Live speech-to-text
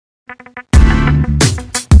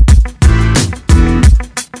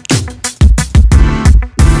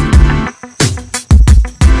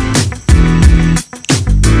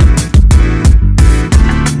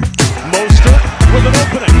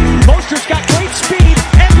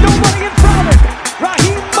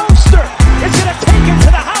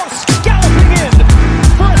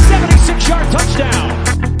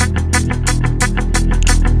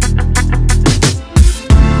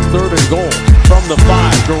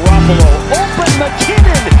Garoppolo, open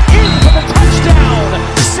McKinnon, in for the touchdown.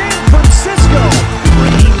 San Francisco.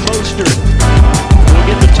 Raheem Mostert will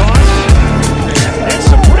get the toss. And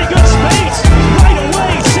some pretty good space. Right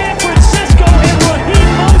away, San Francisco and Raheem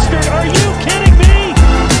Mostert. Are you kidding me?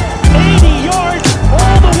 80 yards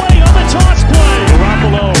all the way on the toss play.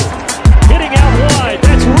 Garoppolo hitting out wide.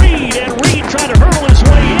 That's Reed, and Reed trying to hurdle his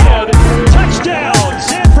way in. Touchdown,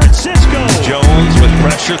 San Francisco. Jones with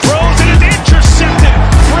pressure throws, and it's intercepted.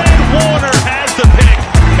 Fred Warner has the pick,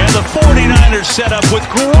 and the 49ers set up with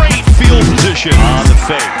great field position on the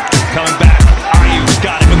fake. Coming back, Ayuk's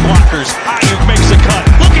got it with blockers. Ayuk makes a cut,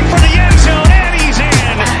 looking for the end zone, and he's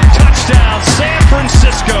in. Touchdown, San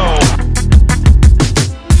Francisco.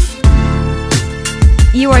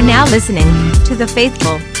 You are now listening to the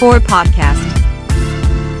Faithful 4 podcast.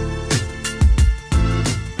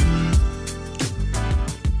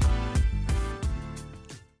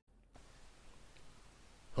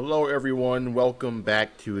 Hello, everyone. Welcome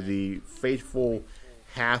back to the Faithful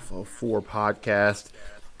Half of 4 podcast.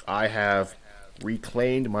 I have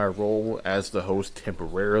reclaimed my role as the host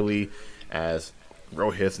temporarily, as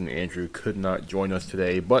Rohit and Andrew could not join us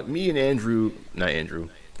today. But me and Adrian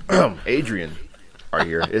are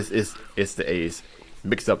here. It's the A's.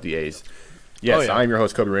 Mixed up the A's. Yes, I'm your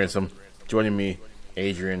host, Kobe Ransom. Joining me,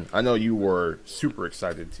 Adrian. I know you were super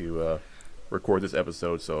excited to record this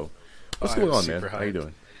episode, so what's going on, man? Hyped. How you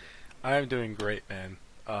doing? I'm doing great, man.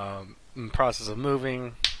 In the process of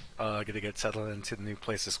moving, gonna get settled into the new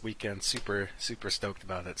place this weekend. Super stoked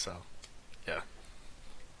about it. So, yeah.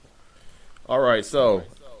 All right, so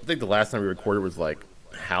I think the last time we recorded was like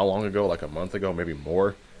how long ago? Like a month ago, maybe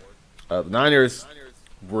more. The Niners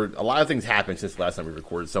a lot of things happened since the last time we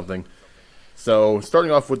recorded something. So starting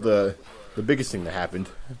off with the biggest thing that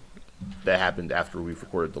happened after we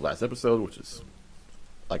recorded the last episode, which is,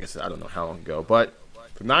 like I said, I don't know how long ago, but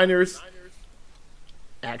the Niners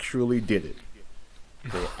actually did it.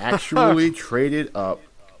 They actually traded up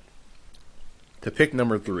to pick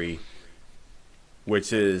number 3,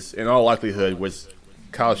 which is, in all likelihood, which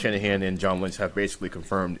Kyle Shanahan and John Lynch have basically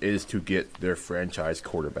confirmed is to get their franchise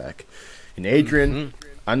quarterback. And Adrian,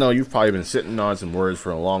 I know you've probably been sitting on some words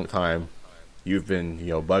for a long time. You've been,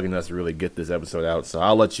 bugging us to really get this episode out, so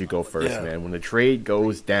I'll let you go first, man. When the trade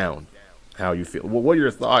goes down, how you feel? What are your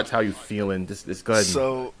thoughts? How you feeling? Just go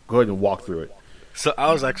ahead and walk through it. So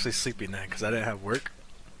I was actually sleeping then because I didn't have work.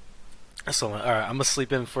 So I'm like, all right, I'm gonna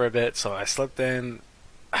sleep in for a bit. So I slept in.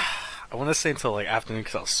 I want to say until like afternoon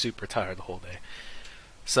because I was super tired the whole day.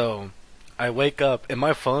 So I wake up and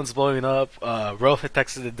my phone's blowing up. Rolf had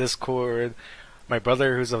texted the Discord. My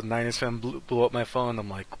brother, who's a Niners fan, blew up my phone. I'm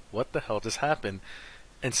like, what the hell just happened?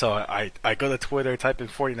 And so I go to Twitter, type in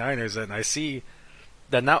 49ers, and I see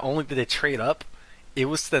that not only did they trade up, it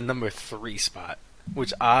was to the number 3 spot,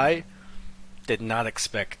 which I did not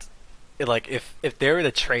expect. Like, if they were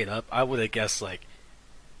to trade up, I would have guessed like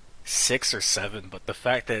 6 or 7. But the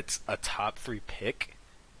fact that it's a top 3 pick,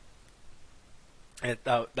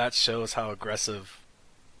 that shows how aggressive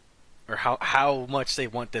or how much they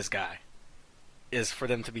want this guy is for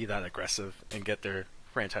them to be that aggressive and get their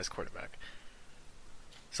franchise quarterback.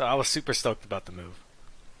 So I was super stoked about the move.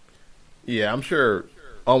 Yeah, I'm sure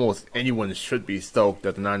almost anyone should be stoked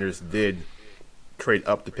that the Niners did trade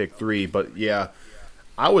up to pick 3. But yeah,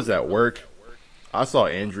 I was at work. I saw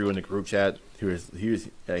Andrew in the group chat. He was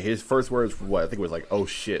his first words were what? I think it was like, "Oh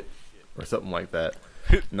shit," or something like that.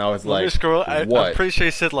 And I was like, scroll. "What?" I'm pretty sure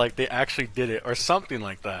he said like they actually did it or something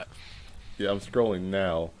like that. Yeah, I'm scrolling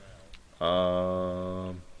now.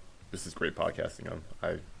 This is great podcasting.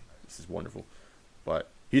 This is wonderful. But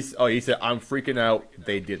he said, "I'm freaking out.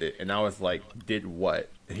 They did it." And I was like, "Did what?"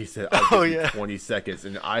 And he said, "I'll give you 20 seconds."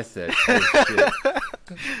 And I said, "Oh shit."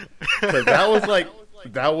 So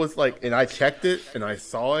that was like, and I checked it and I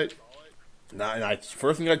saw it. And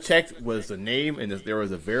first thing I checked was the name, and there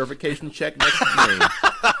was a verification check next to the name,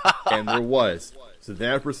 and there was. So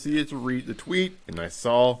then I proceeded to read the tweet, and I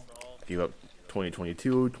saw, gave up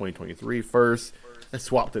 2022, 2023 first, I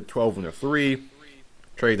swapped it 12 and a 3,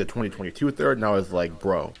 traded the 2022 third, and I was like,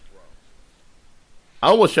 bro. I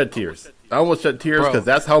almost shed tears. Because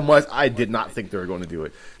that's how much I did not think they were going to do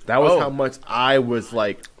it. That was how much I was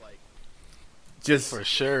like, just for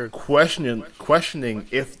sure questioning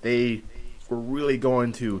if they were really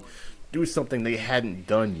going to do something they hadn't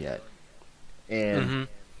done yet. And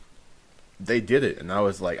they did it, and I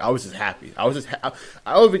was just happy. I was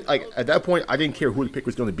even like, at that point, I didn't care who the pick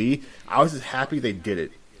was going to be. I was just happy they did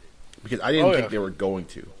it because I didn't think they were going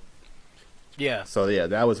to. Yeah. So yeah,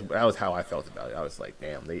 that was how I felt about it. I was like,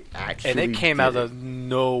 damn, they actually. And it came out of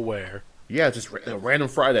nowhere. Yeah, just a random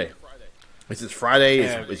Friday. This is Friday.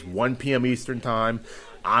 Yeah. It's 1 p.m. Eastern time.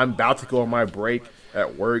 I'm about to go on my break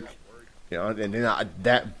at work, and then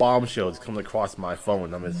that bombshell is coming across my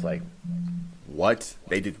phone. I'm just like, what?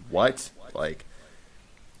 They did what? Like,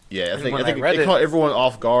 yeah, I think it caught everyone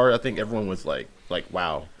off guard. I think everyone was like,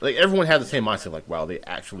 wow. Like, everyone had the same mindset, like, wow, they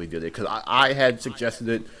actually did it. Because I had suggested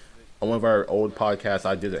it on one of our old podcasts.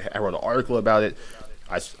 I wrote an article about it.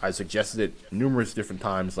 I suggested it numerous different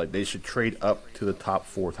times. Like, they should trade up to the top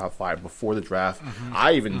 4, top 5 before the draft.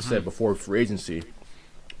 I even said before free agency,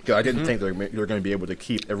 because I didn't think they were going to be able to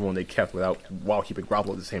keep everyone they kept while keeping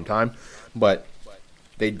Garoppolo at the same time. But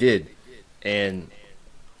they did. And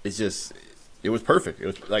it's just, it was perfect. It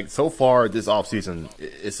was like, so far this offseason,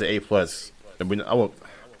 it's an A+. And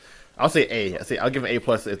I'll say A. I'll give an A+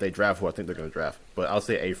 if they draft who I think they're going to draft. But I'll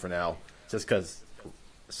say A for now, just because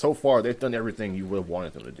so far they've done everything you would have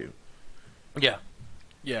wanted them to do.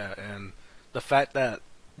 Yeah, and the fact that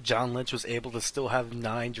John Lynch was able to still have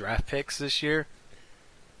 9 draft picks this year,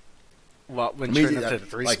 when trading up to the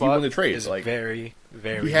 3 spot, he won the trade. Is like, very,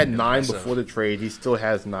 very. He had 9 impressive. before the trade. He still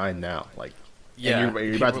has 9 now. Like, yeah, and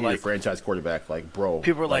you're about to get a franchise quarterback. Like, bro.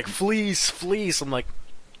 People are like, fleece. I'm like,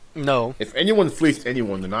 no. If anyone fleeced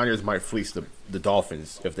anyone, the Niners might fleece the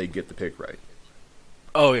Dolphins if they get the pick right.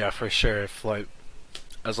 Oh yeah, for sure. If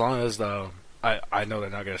as long as I know they're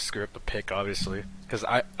not gonna screw up the pick, obviously, because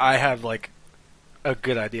I have like a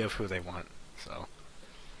good idea of who they want. So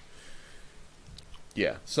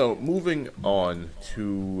yeah. So moving on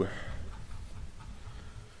to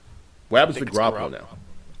what happens with Garoppolo now,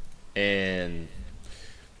 and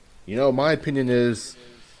my opinion is,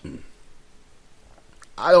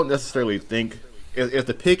 I don't necessarily think if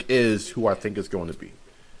the pick is who I think it's going to be,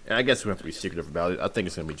 and I guess we have to be secretive about it. I think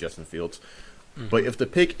it's going to be Justin Fields. But if the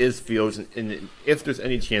pick is Fields, and if there's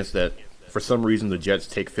any chance that for some reason the Jets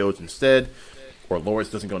take Fields instead, or Lawrence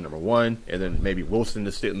doesn't go number 1, and then maybe Wilson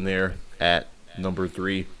is sitting there at number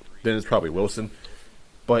 3, then it's probably Wilson.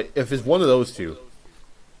 But if it's one of those two,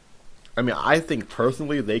 I mean, I think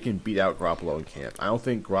personally they can beat out Garoppolo in camp. I don't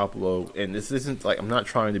think Garoppolo, and this isn't like, I'm not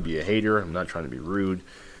trying to be a hater, I'm not trying to be rude.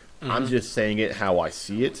 I'm just saying it how I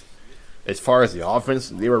see it. As far as the offense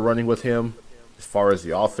they were running with him, as far as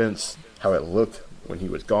the offense, how it looked when he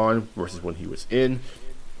was gone versus when he was in,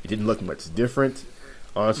 it didn't look much different.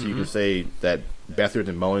 Honestly, you can say that Beathard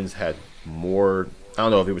and Mullins had more. I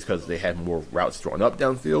don't know if it was because they had more routes thrown up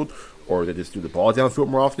downfield or they just threw the ball downfield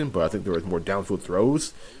more often, but I think there was more downfield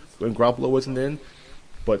throws when Garoppolo wasn't in.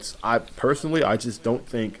 But I just don't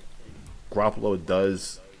think Garoppolo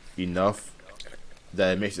does enough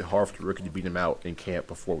that it makes it hard for the rookie to beat him out in camp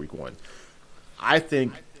before week 1. I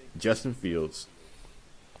think Justin Fields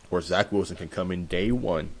or Zach Wilson can come in day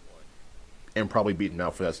 1 and probably beat him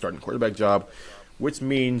out for that starting quarterback job, which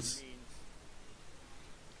means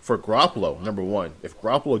for Garoppolo, number 1, if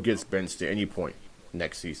Garoppolo gets benched at any point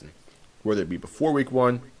next season, whether it be before week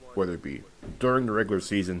 1, whether it be during the regular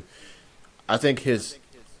season, I think his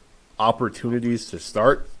opportunities to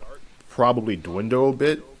start probably dwindle a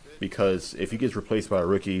bit, because if he gets replaced by a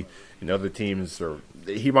rookie in other teams, or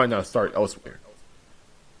he might not start elsewhere.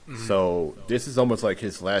 So this is almost like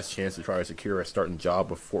his last chance to try to secure a starting job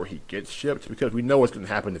before he gets shipped, because we know what's going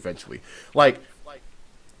to happen eventually. Like,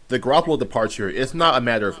 the Garoppolo departure, it's not a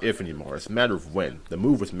matter of if anymore. It's a matter of when. The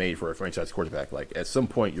move was made for a franchise quarterback. Like, at some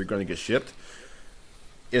point, you're going to get shipped.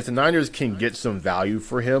 If the Niners can get some value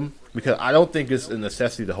for him, because I don't think it's a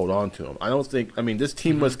necessity to hold on to him. This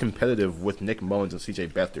team was competitive with Nick Mullins and C.J.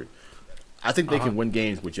 Beathard. I think they can win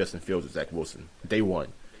games with Justin Fields and Zach Wilson. Day 1.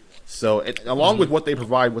 So, along with what they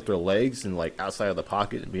provide with their legs and, like, outside of the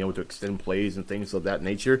pocket and being able to extend plays and things of that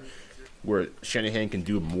nature, where Shanahan can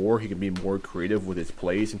do more, he can be more creative with his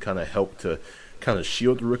plays and kind of help to kind of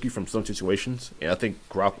shield the rookie from some situations. And I think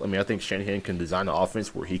Shanahan can design an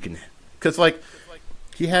offense where he can, because, like,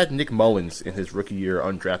 he had Nick Mullins in his rookie year,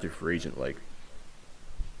 undrafted free agent, like,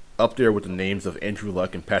 up there with the names of Andrew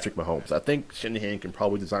Luck and Patrick Mahomes. I think Shanahan can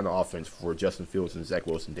probably design an offense for Justin Fields and Zach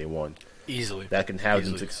Wilson day 1. Easily. That can have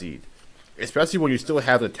them succeed. Especially when you still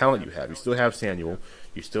have the talent you have. You still have Samuel.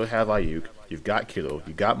 You still have Ayuk. You've got Kittle.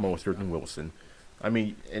 You've got Mostert and Wilson. I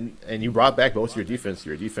mean, and you brought back most of your defense.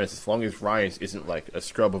 Your defense, as long as Ryans isn't like a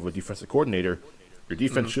scrub of a defensive coordinator, your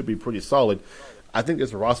defense should be pretty solid. I think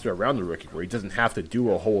there's a roster around the rookie where he doesn't have to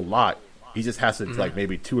do a whole lot. He just has to, like,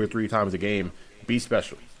 maybe 2 or 3 times a game, be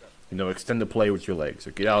special. Extend the play with your legs,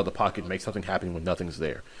 or get out of the pocket and make something happen when nothing's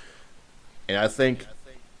there. And I think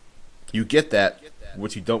you get that,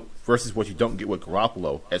 what you don't get with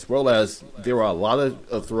Garoppolo, as well as there are a lot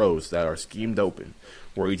of throws that are schemed open,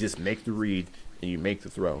 where you just make the read and you make the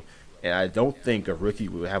throw. And I don't think a rookie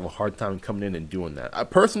would have a hard time coming in and doing that. I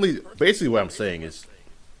personally, basically what I'm saying is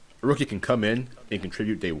a rookie can come in and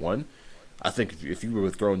contribute day one. I think if you were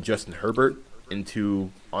throwing Justin Herbert onto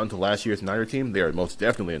last year's Niner team, they are most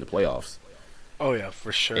definitely in the playoffs. Oh, yeah,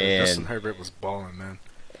 for sure. And Justin Herbert was balling, man.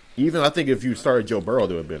 Even I think if you started Joe Burrow,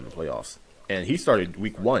 they would have been in the playoffs. And he started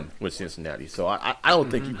week 1 with Cincinnati. So I don't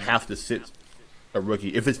think you have to sit a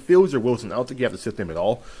rookie. If it's Fields or Wilson, I don't think you have to sit them at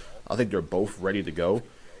all. I think they're both ready to go.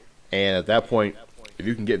 And at that point, if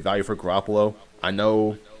you can get value for Garoppolo, I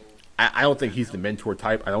don't think he's the mentor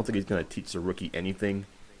type. I don't think he's going to teach the rookie anything.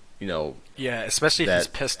 Yeah, especially if he's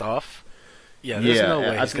pissed off. Yeah, there's no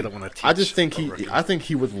way he's going to want to teach. I think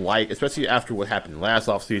he would like, especially after what happened last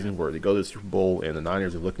offseason where they go to the Super Bowl and the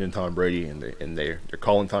Niners are looking at Tom Brady and they're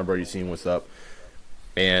calling Tom Brady, seeing what's up.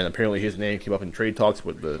 And apparently his name came up in trade talks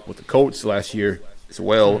with the Colts last year as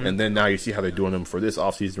well. And then now you see how they're doing them for this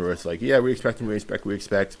offseason where it's like, yeah, we expect. And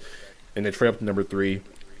they trade up to number 3.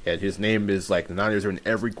 And his name is like the Niners are in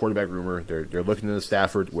every quarterback rumor. They're looking into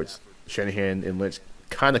Stafford, which Shanahan and Lynch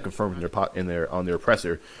kind of confirmed on their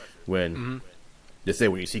presser when they say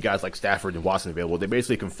when you see guys like Stafford and Watson available, they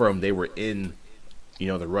basically confirmed they were in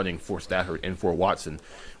the running for Stafford and for Watson.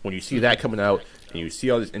 When you see that coming out and you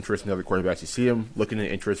see all this interest in other quarterbacks, you see him looking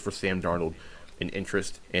at interest for Sam Darnold, an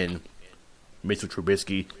interest in Mitchell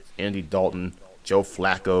Trubisky, Andy Dalton, Joe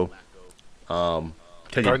Flacco,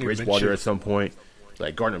 Teddy Bridgewater Minshew at some point,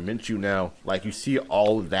 like Gardner Minshew now. Like, you see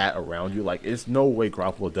all of that around you. Like, there's no way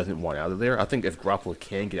Garoppolo doesn't want out of there. I think if Garoppolo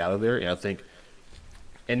can get out of there,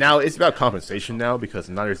 and now it's about compensation now because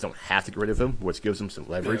the Niners don't have to get rid of him, which gives them some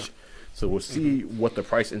leverage. Yeah. So we'll see what the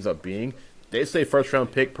price ends up being. They say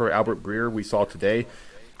first-round pick per Albert Breer we saw today.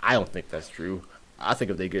 I don't think that's true. I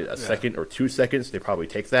think if they get a second or 2 seconds, they probably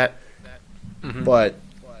take that. But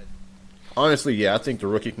honestly, yeah, I think the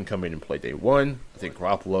rookie can come in and play day one. I think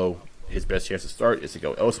Garoppolo, his best chance to start is to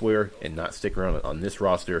go elsewhere and not stick around on this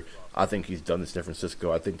roster. I think he's done in San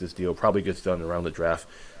Francisco. I think this deal probably gets done around the draft.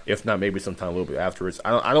 If not, maybe sometime a little bit afterwards.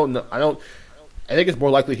 I don't know. I think it's more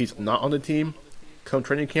likely he's not on the team come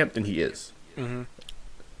training camp than he is.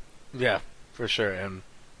 Yeah, for sure. And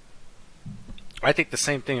I think the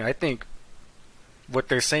same thing. I think what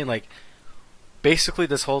they're saying, like, basically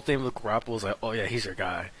this whole thing with Garoppolo is like, oh yeah, he's your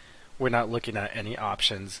guy. We're not looking at any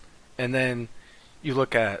options. And then you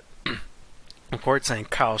look at reports saying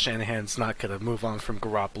Kyle Shanahan's not going to move on from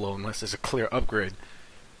Garoppolo unless there's a clear upgrade.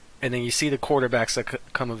 And then you see the quarterbacks that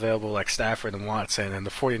come available like Stafford and Watson, and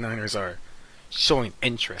the 49ers are showing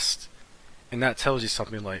interest. And that tells you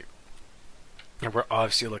something like, we're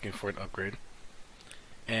obviously looking for an upgrade.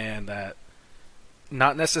 And that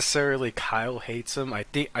not necessarily Kyle hates him. I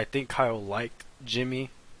think Kyle liked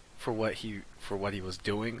Jimmy for what he was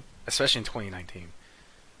doing, especially in 2019.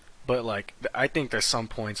 But like, I think there's some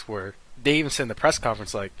points where they even said in the press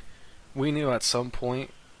conference, like, we knew at some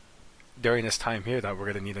point during this time here that we're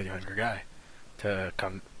gonna need a younger guy to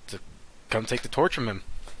come take the torch from him.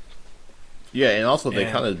 Yeah, and also they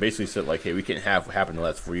kind of basically said like, hey, we can't have what happened the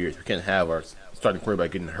last 4 years. We can't have our starting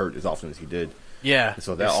quarterback getting hurt as often as he did. Yeah. And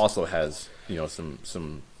so that also has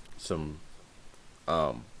some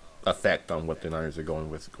effect on what the Niners are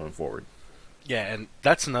going forward. Yeah, and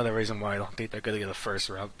that's another reason why I don't think they're gonna get a first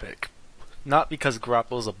round pick. Not because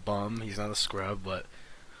Garoppolo's a bum, he's not a scrub, but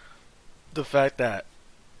the fact that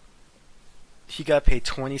he got paid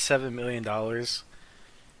 $27 million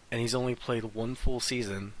and he's only played one full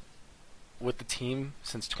season with the team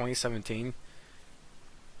since 2017.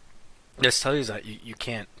 This tells you that you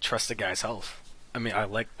can't trust the guy's health. I mean, I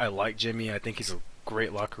like Jimmy. I think he's a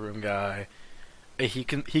great locker room guy. He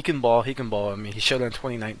can ball. I mean, he showed in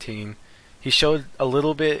 2019. He showed a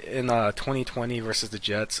little bit in 2020 versus the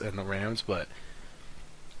Jets and the Rams, but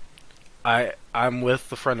I'm with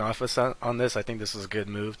the front office on this. I think this is a good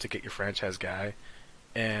move to get your franchise guy,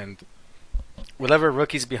 and whatever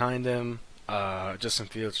rookies behind him, Justin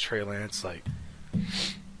Fields, Trey Lance, like,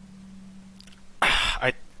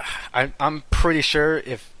 I'm pretty sure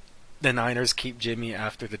if the Niners keep Jimmy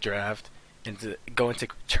after the draft and to go into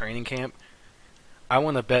training camp, I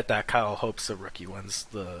want to bet that Kyle hopes the rookie wins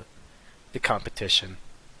the competition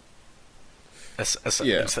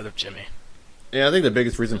instead of Jimmy. Yeah, I think the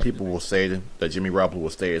biggest reason people will say that Jimmy Garoppolo will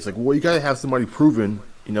stay is like, well, you gotta have somebody proven.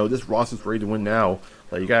 This roster's ready to win now.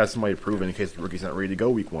 Like, you gotta have somebody proven in case the rookie's not ready to go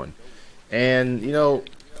week one. And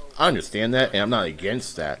I understand that, and I'm not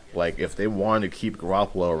against that. Like, if they want to keep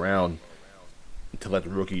Garoppolo around to let the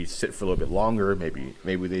rookie sit for a little bit longer, maybe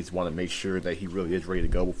they just want to make sure that he really is ready to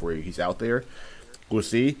go before he's out there. We'll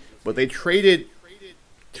see. But they traded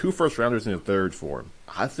 2 first-rounders in the third for him.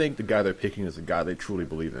 I think the guy they're picking is a guy they truly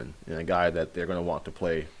believe in, and a guy that they're going to want to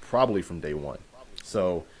play probably from day one.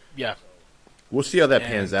 So Yeah. we'll see how that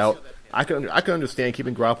pans out. I can understand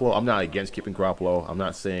keeping Garoppolo. I'm not against keeping Garoppolo. I'm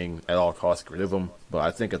not saying at all costs get rid of him, but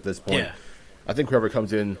I think at this point, I think whoever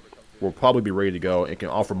comes in will probably be ready to go and can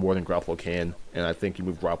offer more than Garoppolo can. And I think you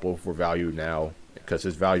move Garoppolo for value now because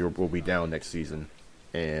his value will be down next season,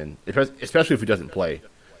 and especially if he doesn't play.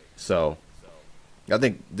 So I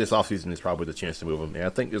think this offseason is probably the chance to move him, and I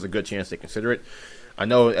think there's a good chance they consider it. I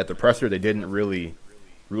know at the presser they didn't really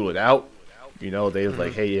rule it out. You know, they was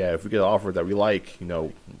like, hey, yeah, if we get an offer that we like, you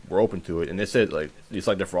know, we're open to it. And they said, like, it's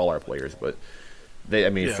like that for all our players. But, for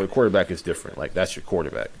the quarterback, it's different. Like, that's your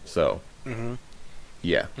quarterback. So,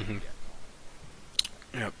 yeah.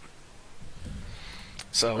 Yep.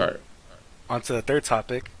 So, on to the third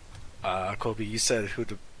topic. Kobe, you said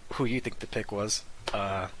who you think the pick was.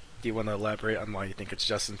 Do you want to elaborate on why you think it's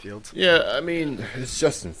Justin Fields? Yeah, I mean, it's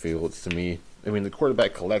Justin Fields to me. I mean, the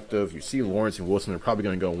quarterback collective, you see Lawrence and Wilson are probably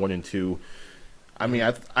going to go 1 and 2. I mean,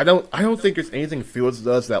 I don't think there's anything Fields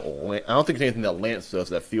does that I don't think there's anything that Lance does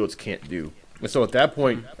that Fields can't do. And so at that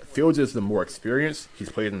point, Fields is the more experienced.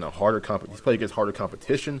 He's played in he's played against harder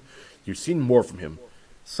competition. You've seen more from him.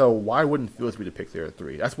 So why wouldn't Fields be the pick there at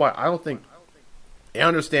 3? That's why I don't think. I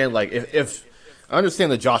understand if I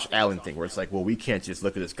understand the Josh Allen thing where it's like, well, we can't just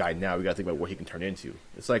look at this guy now. We got to think about what he can turn into.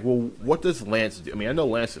 It's like, well, what does Lance do? I mean, I know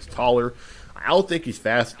Lance is taller. I don't think he's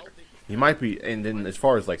faster. He might be, and then as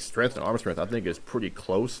far as like strength and arm strength, I think it's pretty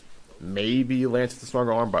close. Maybe Lance has a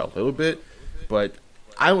stronger arm by a little bit, but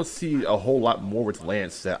I don't see a whole lot more with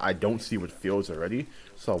Lance that I don't see with Fields already.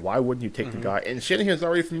 So why wouldn't you take the guy? And Shanahan's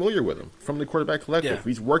already familiar with him from the quarterback collective. Yeah.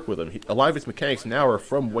 He's worked with him. A lot of his mechanics now are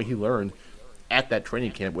from what he learned at that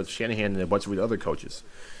training camp with Shanahan and a bunch of the other coaches.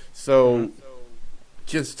 So,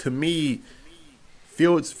 just to me,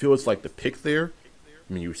 Fields feels like the pick there.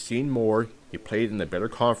 I mean, you've seen more. He played in a better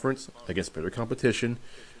conference against better competition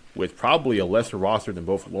with probably a lesser roster than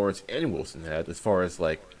both Lawrence and Wilson had as far as,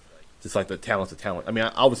 like, just like the talent. I mean,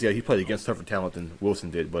 obviously, he played against tougher talent than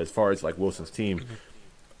Wilson did, but as far as, like, Wilson's team,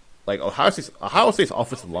 like, Ohio State's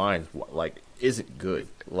offensive line, like, isn't good.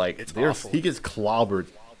 Like, It's awful. He gets clobbered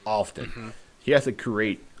often. He has to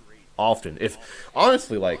create often.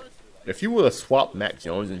 Honestly, if you were to swap Mac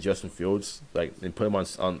Jones and Justin Fields, like, and put them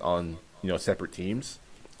on separate teams,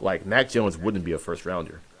 like, Mac Jones wouldn't be a first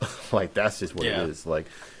rounder. Like, that's just what it is. Like,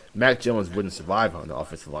 Mac Jones wouldn't survive on the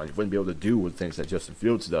offensive line. He wouldn't be able to do the things that Justin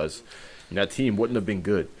Fields does, and that team wouldn't have been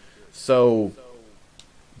good. So,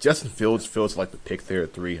 Justin Fields feels like the pick there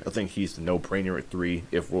at 3. I think he's the no-brainer at 3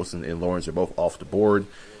 if Wilson and Lawrence are both off the board.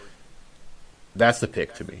 That's the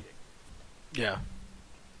pick to me. Yeah.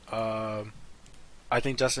 I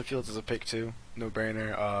think Justin Fields is a pick too. No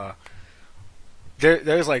brainer.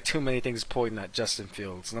 There's like too many things pointing at Justin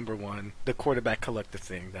Fields. Number one, the quarterback collective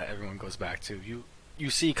thing that everyone goes back to. You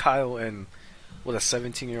see Kyle and a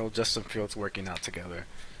 17-year-old Justin Fields working out together.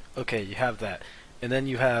 Okay, you have that. And then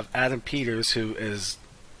you have Adam Peters, who is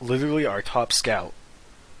literally our top scout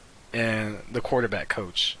and the quarterback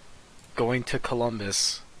coach, going to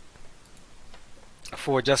Columbus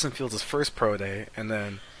for Justin Fields' first pro day, and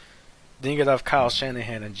then you get off Kyle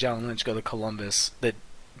Shanahan and John Lynch go to Columbus the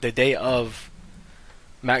day of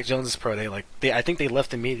Mac Jones' pro day. Like I think they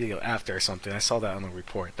left immediately after or something. I saw that on the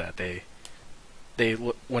report that they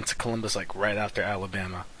went to Columbus like right after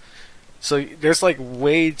Alabama. So there's like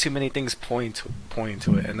way too many things pointing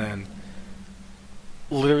to it, and then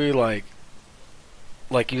literally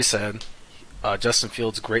like you said, Justin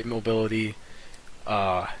Fields, great mobility.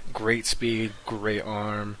 Great speed, great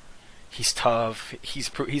arm. He's tough. He's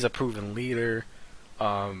a proven leader.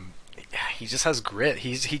 He just has grit.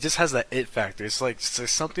 He just has that it factor. It's like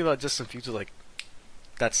there's something about Justin Fields. Like,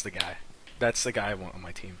 that's the guy. That's the guy I want on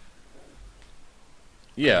my team.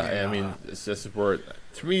 Yeah, I mean, it's just for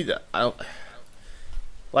to me. I don't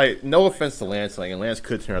like. No offense to Lance, like, and Lance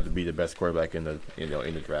could turn out to be the best quarterback in the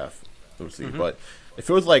draft. We'll see, but it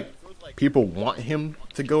feels like people want him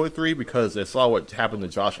to go at 3 because they saw what happened to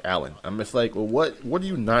Josh Allen. I'm just like, well, what are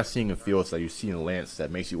you not seeing in Fields that you see in Lance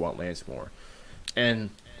that makes you want Lance more? And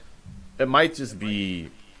it might just be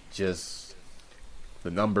just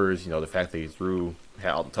the numbers, the fact that he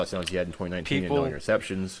had all the touchdowns he had in 2019 and no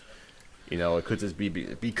interceptions. It could just be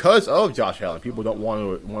because of Josh Allen. People don't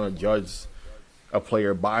want to judge a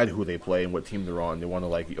player by who they play and what team they're on. They want to,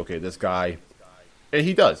 like, okay, this guy, and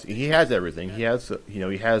he does. He has everything. He has,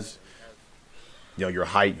 your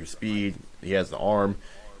height, your speed. He has the arm.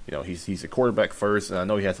 He's a quarterback first, and I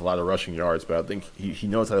know he has a lot of rushing yards, but I think he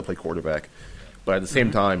knows how to play quarterback. But at the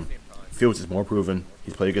same time, Fields is more proven.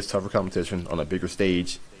 He's played against tougher competition on a bigger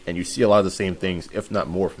stage, and you see a lot of the same things, if not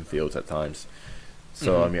more, from Fields at times.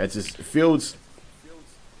 So I mean, Fields.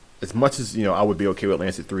 As much as I would be okay with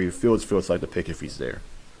Lance at 3. Fields feels like the pick if he's there.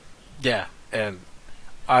 Yeah, and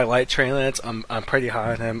I like Trey Lance. I'm pretty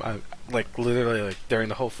high on him. I literally during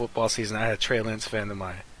the whole football season, I had a Trey Lance fan in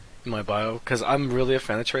my bio because I'm really a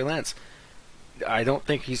fan of Trey Lance. I don't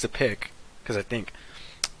think he's the pick because I think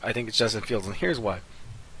it's Justin Fields, and here's why.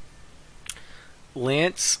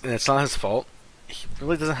 Lance, and it's not his fault. He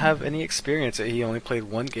really doesn't have any experience. He only played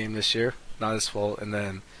one game this year. Not his fault. And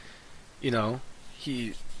then, I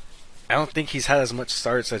don't think he's had as much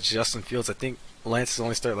starts as Justin Fields. I think Lance has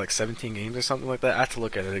only started like 17 games or something like that. I have to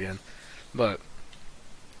look at it again. But,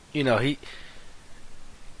 he... No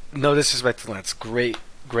disrespect to Lance. Great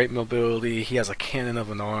mobility. He has a cannon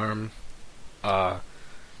of an arm.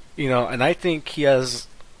 And I think he has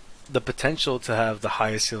the potential to have the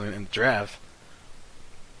highest ceiling in the draft.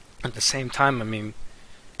 At the same time, I mean,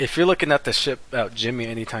 if you're looking at the ship out Jimmy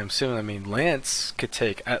anytime soon, I mean, Lance could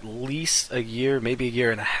take at least a year, maybe a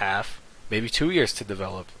year and a half, maybe 2 years to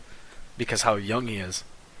develop because how young he is.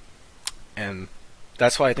 And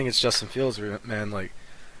that's why I think it's Justin Fields, man. Like,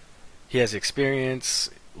 he has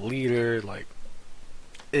experience, leader, like,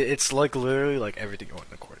 it's like literally like everything you want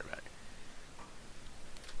in a quarterback.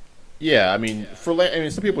 Yeah, I mean,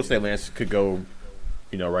 some people say Lance could go,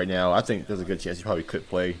 right now. I think there's a good chance he probably could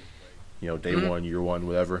play, day one, year one,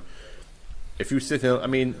 whatever. If you sit him, I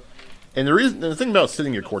mean, and the thing about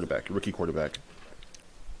sitting your rookie quarterback,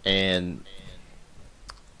 and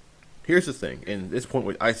here's the thing, and this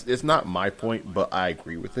point, it's not my point, but I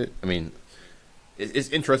agree with it. I mean, it's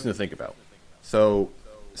interesting to think about. So,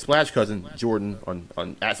 Splash Cousin Jordan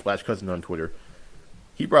on at Splash Cousin on Twitter,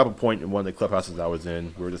 he brought up a point in one of the clubhouses I was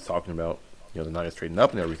in. We were just talking about the Niners trading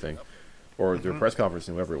up and everything, or their press conference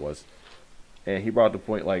and whatever it was, and he brought up the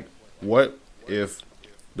point like, what if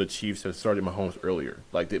the Chiefs had started Mahomes earlier?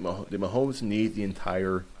 Like, did Mahomes need the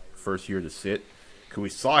entire first year to sit? Because we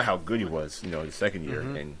saw how good he was, the second year,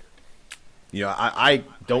 and I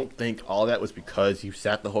don't think all that was because he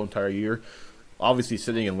sat the whole entire year. Obviously,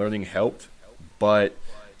 sitting and learning helped, but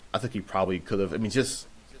I think he probably could have. I mean, just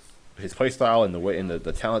his play style and the way and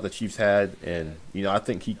the talent the Chiefs had, and I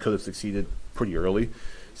think he could have succeeded pretty early.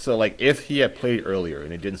 So, like, if he had played earlier and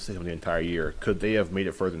they didn't sit him the entire year, could they have made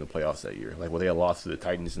it further in the playoffs that year? Like, would they have lost to the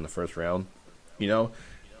Titans in the first round?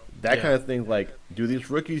 That kind of thing. Like, do these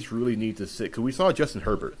rookies really need to sit? Because we saw Justin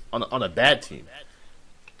Herbert on a bad team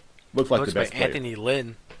looked like the best player. Anthony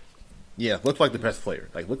Lynn. Yeah, looked like the best player.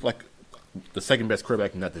 Like, looked like the second best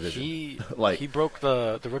quarterback in that division. He broke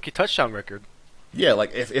the rookie touchdown record. Yeah,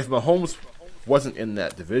 like if Mahomes wasn't in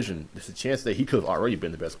that division, there's a chance that he could have already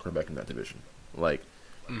been the best quarterback in that division. Like,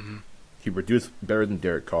 he produced better than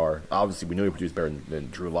Derek Carr. Obviously, we know he produced better than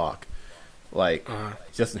Drew Lock. Like,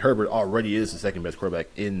 Justin Herbert already is the second best quarterback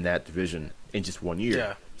in that division in just 1 year.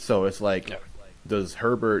 Yeah. So it's like, does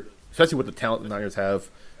Herbert, especially with the talent the Niners have,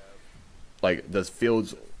 like, does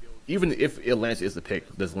Fields, even if Lance is the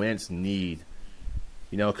pick, does Lance need,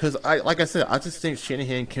 because like I said, I just think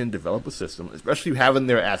Shanahan can develop a system, especially having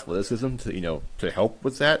their athleticism to help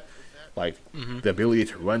with that. Like, the ability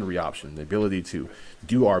to run reoption, the ability to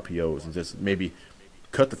do RPOs, and just maybe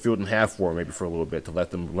cut the field in half for a little bit to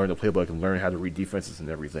let them learn the playbook and learn how to read defenses and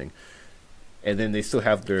everything. And then they still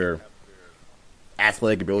have their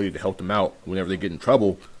athletic ability to help them out whenever they get in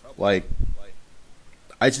trouble. Like,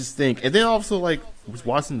 I just think, and then also, like, was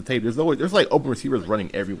watching the tape, there's like open receivers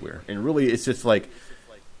running everywhere, and really it's just like,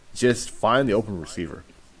 just find the open receiver.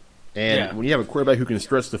 And when you have a quarterback who can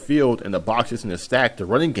stretch the field and the box isn't as stacked, the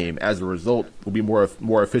running game, as a result, will be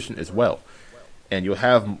more efficient as well. And you'll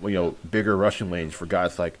have bigger rushing lanes for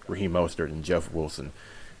guys like Raheem Mostert and Jeff Wilson.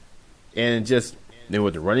 And just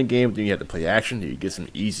with the running game, then you have to play action. You get some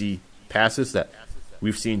easy passes that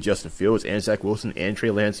we've seen Justin Fields and Zach Wilson and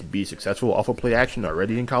Trey Lance be successful off of play action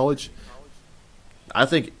already in college. I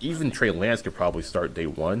think even Trey Lance could probably start day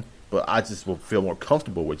one. But I just will feel more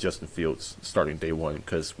comfortable with Justin Fields starting day one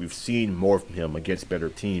because we've seen more from him against better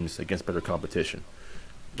teams, against better competition.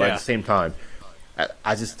 But at the same time,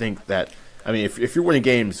 I just think that, I mean, if you're winning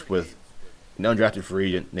games with an undrafted free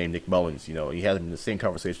agent named Nick Mullins, he had him in the same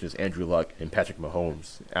conversation as Andrew Luck and Patrick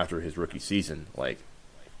Mahomes after his rookie season. Like,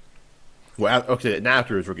 well, okay, not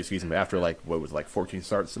after his rookie season, but after, 14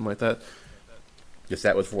 starts, something like that. Just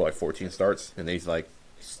that was for, 14 starts, and he's,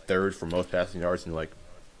 third for most passing yards and,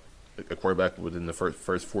 a quarterback within the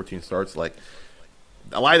first 14 starts. Like,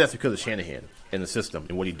 a lot of that's because of Shanahan and the system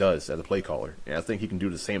and what he does as a play caller. And I think he can do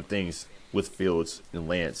the same things with Fields and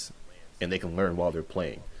Lance, and they can learn while they're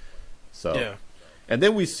playing. So, And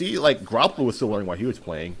then we see like Garoppolo was still learning while he was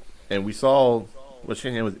playing, and we saw what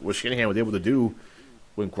Shanahan was able to do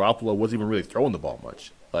when Garoppolo wasn't even really throwing the ball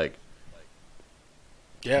much. Like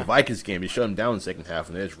the Vikings game, he shut him down in the second half,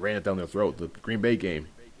 and they just ran it down their throat. The Green Bay game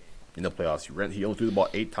in the playoffs, he only threw the ball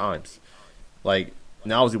 8 times. Like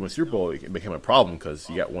now, as he won the Super Bowl, it became a problem because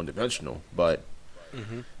he got one-dimensional. But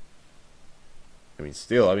I mean,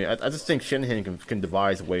 still, I just think Shanahan can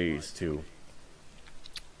devise ways to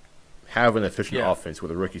have an efficient offense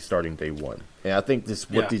with a rookie starting day one. And I think this is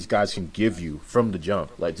what these guys can give you from the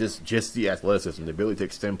jump. Like just the athleticism, the ability to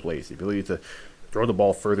extend plays, the ability to throw the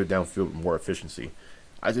ball further downfield with more efficiency.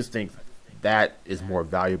 I just think that is more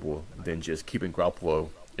valuable than just keeping Garoppolo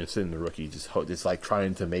and sitting the rookie, just like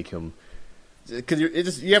trying to make him,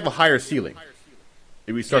 because you have a higher ceiling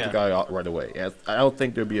if we start the guy out right away. And I don't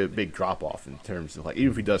think there'll be a big drop off in terms of like,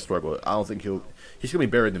 even if he does struggle, I don't think he's gonna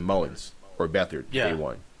be better than Mullins or Beathard day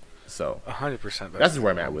one. So 100%. That's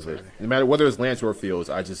where I'm at with it. No matter whether it's Lance or Fields,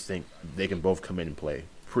 I just think they can both come in and play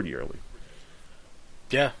pretty early.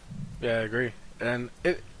 Yeah, I agree. And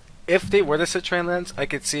if they were to sit Trey Lance, I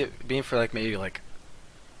could see it being for like maybe like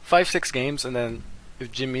 5-6 games, and then if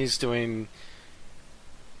Jimmy's doing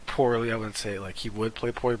poorly, I wouldn't say like he would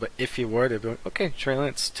play poorly, but if he were, they'd be like, okay, Trey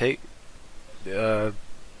Lance, take the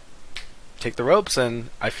ropes,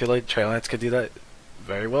 and I feel like Trey Lance could do that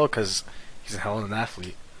very well because he's a hell of an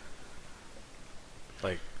athlete.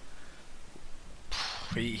 Like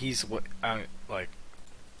he's what like,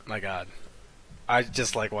 my God, I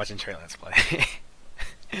just like watching Trey Lance play.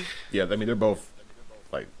 Yeah, I mean they're both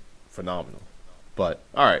like phenomenal. But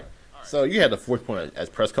all right, so you had the fourth point as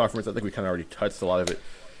press conference. I think we kind of already touched a lot of it,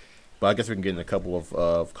 but I guess we can get in a couple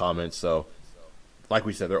of comments. So, like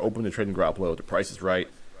we said, they're open to trading Garoppolo. The price is right.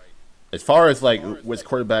 As far as like which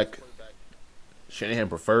quarterback Shanahan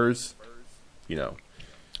prefers,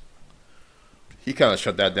 he kind of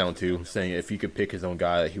shut that down too, saying if he could pick his own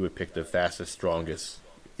guy, he would pick the fastest, strongest,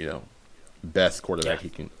 best quarterback he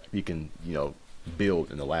can build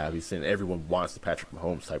in the lab. He's saying everyone wants the Patrick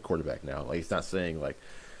Mahomes type quarterback now. Like he's not saying like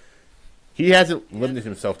he hasn't limited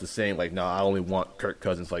himself to saying like, no, I only want Kirk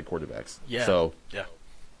Cousins like quarterbacks. Yeah. So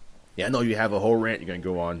I know you have a whole rant you're gonna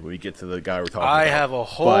go on when we get to the guy we're talking about. I have a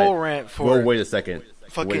whole rant for. Well, wait a second.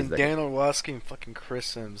 Fucking Dan Orlovsky and fucking Chris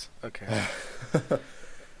Sims. Okay.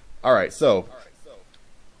 All right, so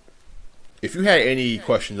if you had any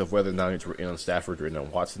questions of whether the Niners were in on Stafford or in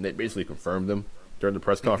on Watson, they basically confirmed them during the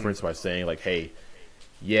press conference by saying like, "Hey,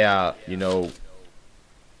 we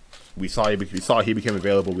saw he became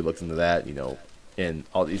available. We looked into that, and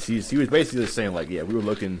all these." He was basically just saying like, "Yeah, we were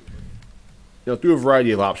looking, through a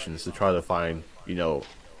variety of options to try to find,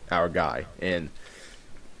 our guy." And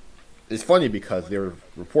it's funny because there were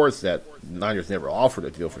reports that the Niners never offered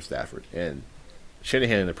a deal for Stafford, and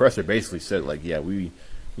Shanahan and the presser basically said like, "Yeah, we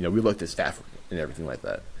looked at Stafford and everything like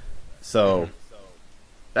that." So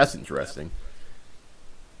that's interesting.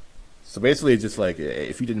 So basically, it's just like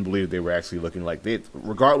if you didn't believe they were actually looking like they,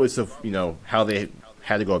 regardless of how they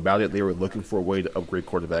had to go about it, they were looking for a way to upgrade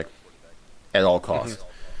quarterback at all costs.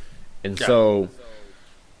 And so,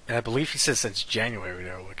 and I believe he said since January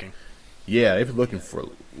they were looking. Yeah, they've been looking for a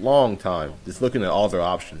long time, just looking at all their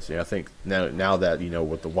options. I think now that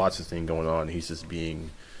with the Watson thing going on, he's just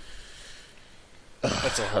being.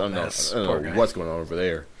 That's a whole mess. I don't know what's going on over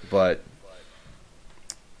there, but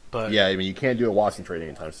yeah, I mean, you can't do a Watson trade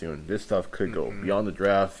anytime soon. This stuff could go beyond the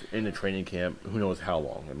draft, into training camp, who knows how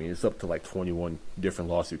long. I mean, it's up to like 21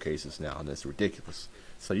 different lawsuit cases now, and it's ridiculous.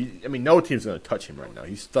 So, no team's going to touch him right now.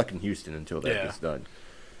 He's stuck in Houston until that gets done.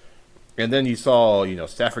 And then you saw,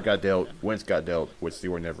 Stafford got dealt, Wentz got dealt, which they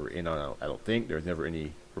were never in on, I don't think. There was never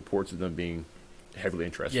any reports of them being heavily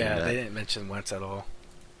interested in that. Yeah, they didn't mention Wentz at all.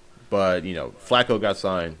 But, Flacco got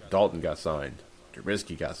signed, Dalton got signed,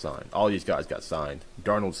 Trubisky got signed. All these guys got signed.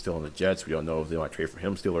 Darnold's still in the Jets. We don't know if they might trade for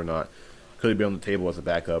him still or not. Could he be on the table as a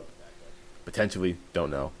backup? Potentially.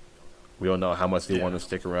 Don't know. We don't know how much they want to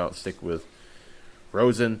stick with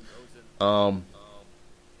Rosen. But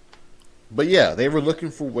yeah, they were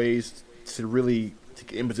looking for ways to really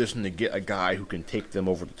get in position to get a guy who can take them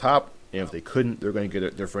over the top. And if they couldn't, they're going to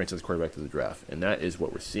get their franchise quarterback to the draft. And that is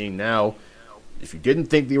what we're seeing now. If you didn't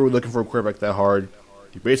think they were looking for a quarterback that hard,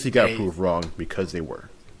 you basically got proved wrong because they were.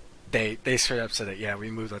 They straight up said it. Yeah, we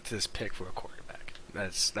moved up to this pick for a quarterback.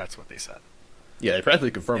 That's what they said. Yeah, they practically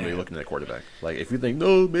confirmed they're looking at a quarterback. Like, if you think,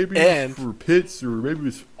 no, maybe it's for Pitts or maybe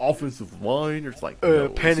it's offensive line, or it's like, no,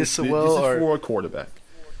 this is for a quarterback.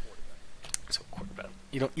 It's a quarterback.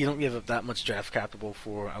 You don't give up that much draft capital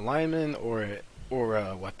for a lineman or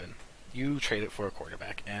a weapon. You trade it for a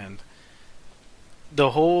quarterback, and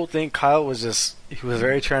the whole thing, Kyle was just, he was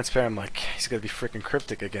very transparent. I'm like, he's going to be freaking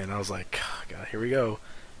cryptic again. I was like, God, here we go.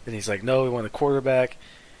 And he's like, no, we want a quarterback.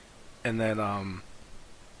 And then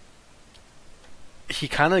he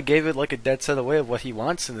kind of gave it like a dead set away of what he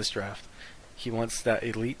wants in this draft. He wants that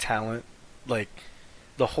elite talent. Like,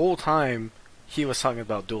 the whole time he was talking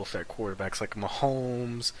about dual threat quarterbacks like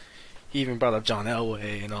Mahomes. He even brought up John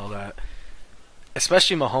Elway and all that.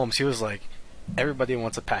 Especially Mahomes, he was like, everybody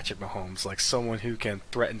wants a Patrick Mahomes, like someone who can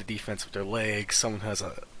threaten the defense with their legs, someone who has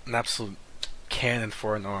an absolute cannon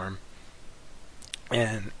for an arm.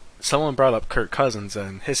 And someone brought up Kirk Cousins,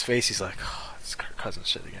 and his face, he's like, oh, it's Kirk Cousins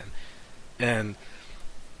shit again.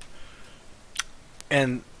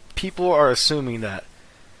 And people are assuming that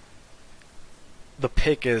the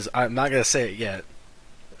pick is, I'm not going to say it yet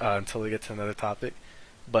until we get to another topic,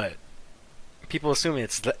 but people assuming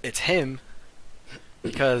it's him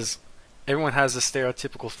because everyone has this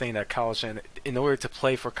stereotypical thing that Kyle Shanahan, in order to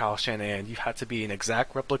play for Kyle Shanahan, you have to be an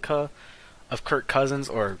exact replica of Kirk Cousins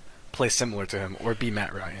or play similar to him or be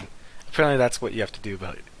Matt Ryan. Apparently that's what you have to do,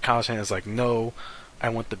 but Kyle Shanahan's like, no, I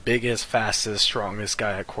want the biggest, fastest, strongest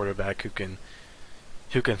guy at quarterback who can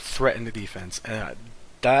threaten the defense. And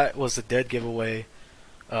that was a dead giveaway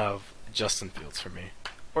of Justin Fields for me.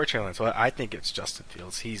 Or Trey Lance. Well, I think it's Justin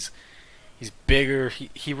Fields. He's bigger.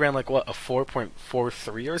 He ran like what, a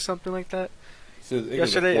 4.43 or something like that. So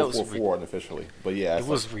yesterday it was 4.44 unofficially, but yeah, it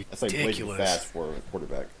was It's like ridiculous. way fast for a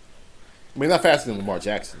quarterback. I mean, not faster than Lamar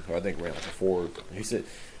Jackson, who I think ran like a 4. He said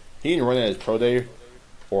he didn't run at his pro day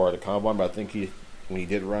or at the combine, but I think when he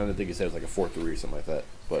did run, I think he said it was like a 4.3 or something like that.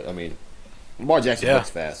 But I mean, Lamar Jackson looks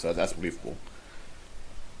fast, so that's believable.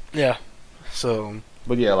 Yeah. So.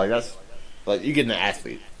 But yeah, like that's like you get an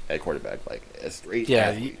athlete at quarterback, like a straight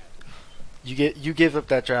athlete. You give up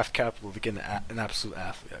that draft capital to get an absolute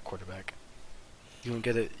athlete at quarterback. You don't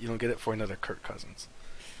get it for another Kirk Cousins.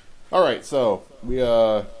 All right, so we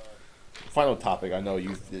final topic. I know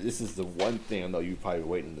you. This is the one thing I know you probably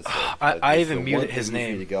waiting to say. I even muted his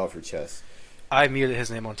name. To get off your chest. I muted his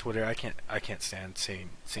name on Twitter. I can't stand seeing.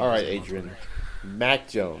 All right, Adrian. Mac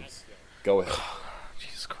Jones, go ahead.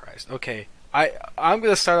 Jesus Christ. Okay, I'm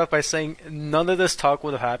gonna start off by saying none of this talk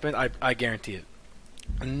would have happened. I guarantee it.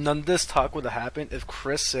 None of this talk would have happened if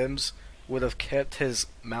Chris Sims would have kept his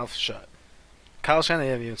mouth shut. Kyle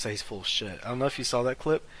Shanahan didn't even say he's full of shit. I don't know if you saw that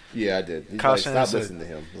clip. Yeah, I did. Kyle like, Shanahan stop listening to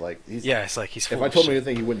him. Like, it's like he's full if I of told shit. him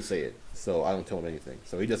anything, he wouldn't say it. So I don't tell him anything.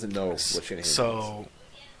 So he doesn't know what Shanahan does.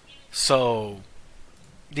 So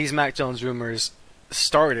these Mac Jones rumors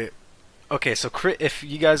started. Okay, so if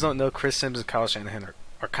you guys don't know, Chris Sims and Kyle Shanahan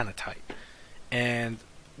are kind of tight. And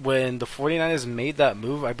when the 49ers made that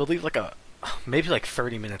move, I believe maybe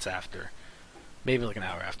 30 minutes after, maybe like an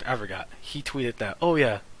hour after, I forgot, he tweeted that, oh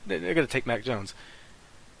yeah, they're going to take Mac Jones.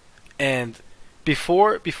 And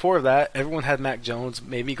before that, everyone had Mac Jones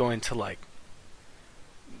maybe going to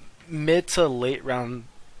mid to late round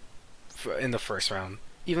in the first round,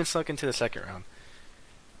 even snuck into the second round.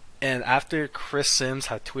 And after Chris Sims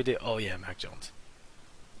had tweeted, oh yeah, Mac Jones,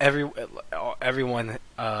 everyone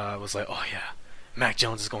was like, oh yeah, Mac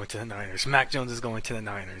Jones is going to the Niners. Mac Jones is going to the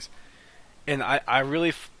Niners. And I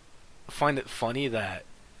really find it funny that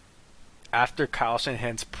after Kyle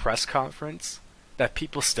Shanahan's press conference, that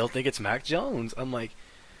people still think it's Mac Jones. I'm like,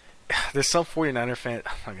 there's some 49er fan,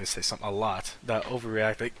 I'm not going to say a lot, that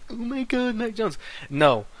overreact like, oh my god, Mac Jones.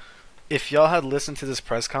 No. If y'all had listened to this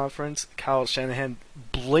press conference, Kyle Shanahan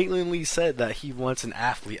blatantly said that he wants an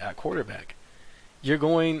athlete at quarterback. You're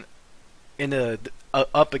going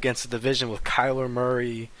up against a division with Kyler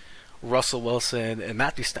Murray, Russell Wilson, and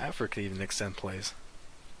Matthew Stafford could even extend plays.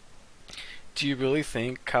 Do you really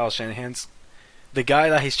think Kyle Shanahan's the guy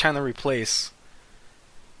that he's trying to replace?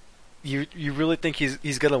 You really think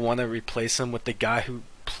he's gonna want to replace him with the guy who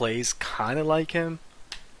plays kind of like him?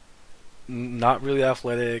 Not really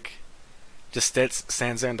athletic, just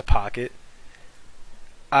stands there in the pocket.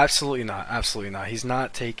 Absolutely not. Absolutely not. He's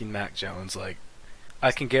not taking Mac Jones.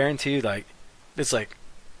 I can guarantee you, it's a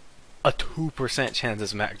 2% chance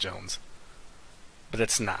it's Mac Jones, but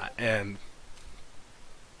it's not. And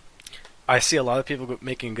I see a lot of people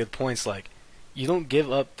making good points. You don't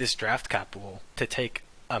give up this draft capital to take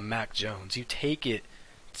a Mac Jones. You take it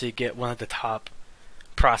to get one of the top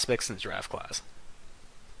prospects in the draft class.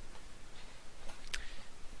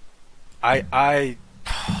 I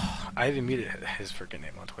even muted his freaking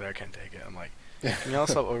name on Twitter. I can't take it. I'm like, can y'all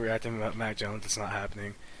stop overreacting about Mac Jones? It's not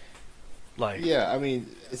happening. Yeah, I mean,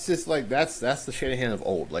 it's just that's the Shanahan of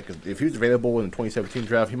old. If he was available in the 2017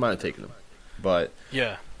 draft, he might have taken him. But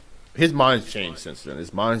yeah, his mind's changed since then.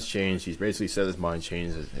 His mind's changed. He's basically said his mind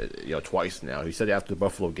changed, twice now. He said it after the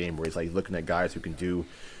Buffalo game where he's like looking at guys who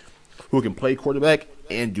can play quarterback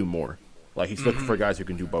and do more. Like he's looking for guys who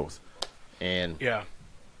can do both. And Yeah.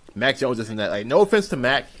 Mac Jones isn't that. Like, no offense to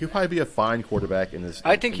Mac, he'll probably be a fine quarterback in this.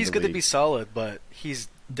 I think he's going to be solid, but he's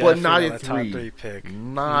definitely not not at a top 3. 3 pick.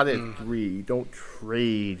 Not at 3. Don't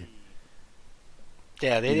trade.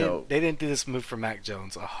 Yeah, they didn't do this move for Mac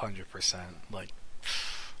Jones 100%. Like,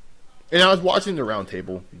 And I was watching the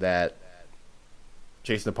roundtable that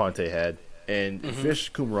Jason Aponte had, and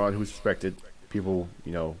Vish Kumran, who's respected, people,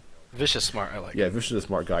 Vish is smart. I like. yeah, Vish is a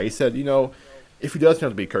smart guy. He said, if he does turn out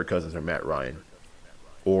to be Kirk Cousins or Matt Ryan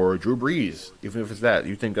or Drew Brees, even if it's that,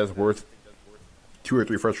 you think that's worth 2 or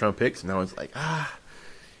 3 first-round picks? And I was like,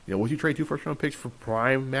 would you trade 2 first-round picks for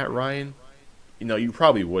prime Matt Ryan? You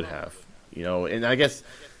probably would have. And I guess,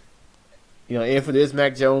 if it is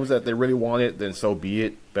Mac Jones that they really want it, then so be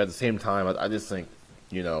it. But at the same time, I just think,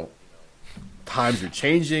 times are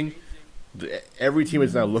changing. Every team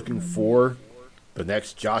is now looking for the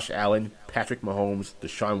next Josh Allen, Patrick Mahomes,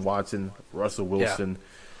 Deshaun Watson, Russell Wilson. Yeah.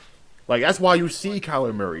 Like, that's why you see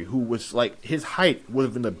Kyler Murray, who was, like, his height would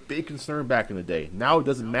have been a big concern back in the day. Now it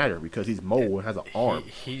doesn't matter because he's mobile and has an arm.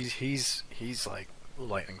 He's like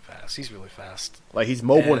lightning fast. He's really fast. Like, he's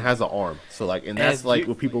mobile and has an arm. So, like, and that's, and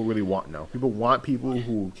what people really want now. People want people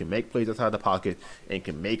who can make plays outside the pocket and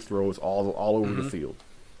can make throws all over the field.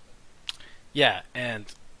 Yeah,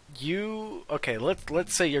 and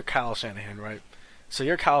let's say you're Kyle Shanahan, right? So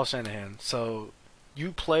you're Kyle Shanahan. So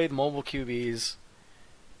you played mobile QBs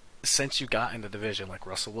since you got in the division, like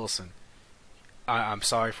Russell Wilson. I'm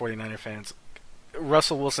sorry, 49er fans.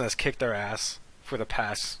 Russell Wilson has kicked their ass for the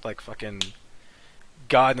past, like, fucking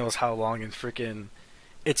God knows how long, and freaking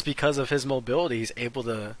it's because of his mobility.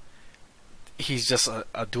 He's just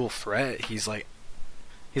a dual threat. He's like,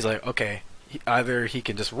 okay, either he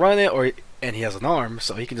can just run it, and he has an arm,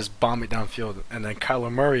 so he can just bomb it downfield. And then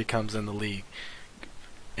Kyler Murray comes in the league,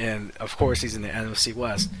 and of course he's in the NFC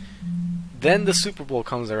West. Then the Super Bowl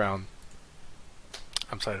comes around.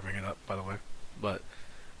 I'm sorry to bring it up, by the way, but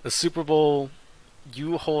the Super Bowl,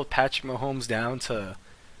 you hold Patrick Mahomes down to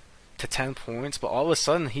 10 points, but all of a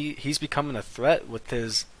sudden he's becoming a threat with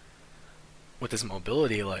his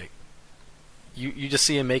mobility. Like, you just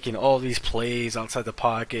see him making all these plays outside the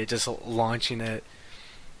pocket, just launching it.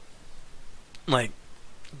 Like,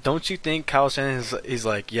 don't you think Kyle Shanahan is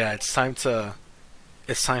like, yeah, it's time for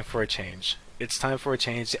a change. It's time for a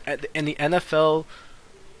change. And the NFL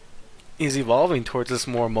is evolving towards this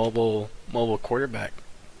more mobile quarterback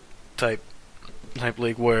type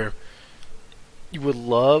league where you would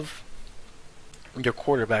love your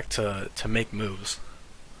quarterback to make moves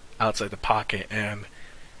outside the pocket. And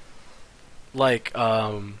like,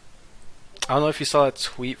 I don't know if you saw a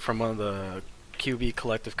tweet from one of the QB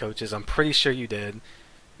collective coaches. I'm pretty sure you did.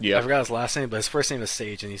 Yeah. I forgot his last name, but his first name is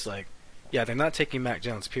Sage, and he's like, yeah, they're not taking Mac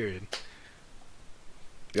Jones, period.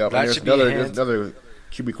 Yeah, there's another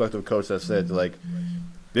QB collective coach that said, like,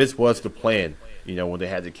 this was the plan, when they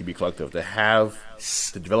had the QB collective,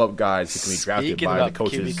 to develop guys who can be drafted Speaking by about the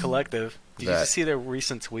coaches. QB collective, did you see their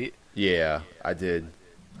recent tweet? Yeah, I did.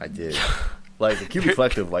 Like, the QB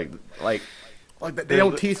collective, like they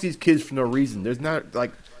don't teach these kids for no reason. There's not,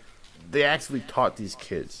 like, they actually taught these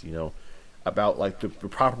kids, about, like, the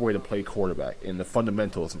proper way to play quarterback and the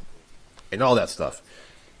fundamentals and all that stuff.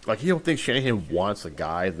 Like, you don't think Shanahan wants a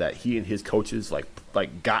guy that he and his coaches like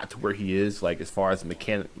got to where he is, like, as far as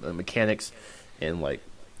mechanics and, like,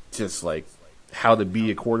 just, like, how to be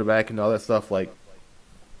a quarterback and all that stuff. Like,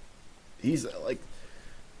 he's like,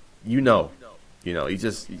 you know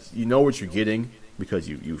what you're getting because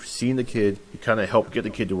you've seen the kid, you kind of helped get the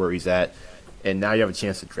kid to where he's at, and now you have a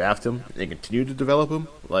chance to draft him and continue to develop him.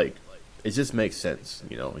 Like, it just makes sense,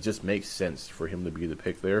 it just makes sense for him to be the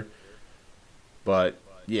pick there. But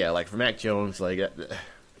yeah, like, for Mac Jones, like,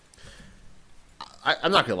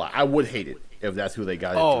 I'm not gonna lie, I would hate it if that's who they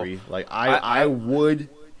got at 3. Like, I would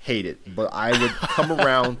hate it, but I would come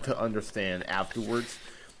around to understand afterwards.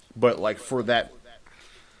 But, like, for that,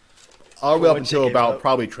 all the way up until about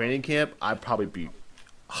probably training camp, I'd probably be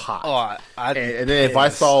hot. And then if I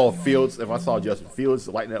saw Justin Fields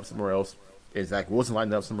lighting up somewhere else, and Zach Wilson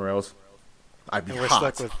lighting up somewhere else, I'd be hot.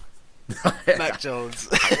 We're stuck with Mac Jones.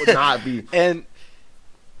 I would not be. And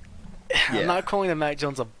yeah. I'm not calling Mac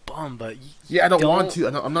Jones a bum, but I don't want to.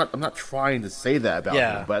 I'm not trying to say that about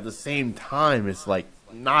him. But at the same time, it's like,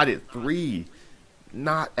 not at 3.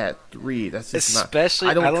 Not at 3. That's just especially.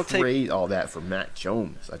 I don't trade all that for Mac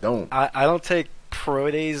Jones. I don't. I don't take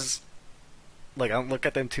pro days. Like, I don't look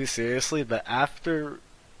at them too seriously. But after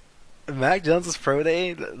Mac Jones's pro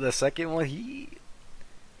day, the second one, he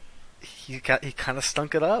kind of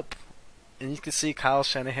stunk it up, and you can see Kyle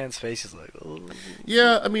Shanahan's face. He's like, oh.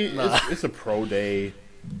 Yeah, I mean, Nah. it's a pro day.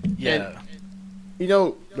 Yeah, You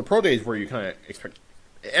know, the pro day is where you kind of expect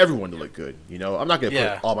everyone to look good. You know, I'm not gonna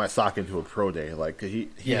Yeah. put all my stock into a pro day. Like 'cause he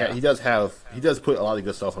Yeah. he does put a lot of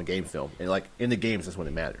good stuff on game film, and like in the games, that's when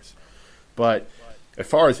it matters. But as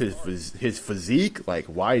far as his physique, like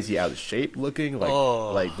why is he out of shape looking? Like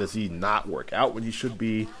like does he not work out when he should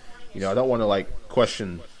be? You know, I don't want to like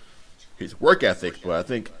question his work ethic, but I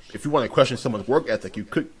think if you want to question someone's work ethic, you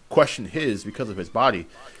could question his because of his body,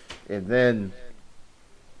 and then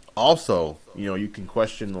also, you know, you can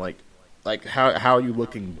question like how are you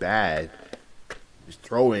looking bad just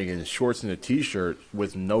throwing in shorts and a t-shirt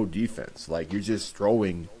with no defense? Like you're just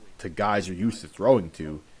throwing to guys you're used to throwing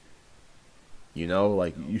to. You know,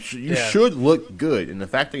 like you should look good. And the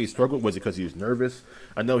fact that he struggled, was it because he was nervous?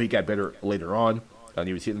 I know he got better later on. And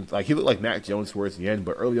he looked like Mac Jones towards the end,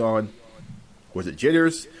 but early on, was it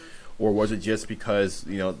jitters, or was it just because,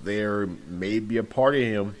 you know, there may be a part of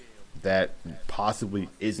him that possibly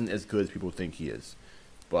isn't as good as people think he is?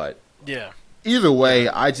 But yeah. either way,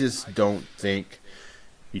 I just don't think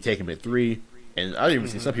you take him at 3. And I even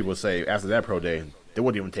see some people say after that pro day, they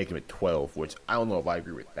wouldn't even take him at 12, which I don't know if I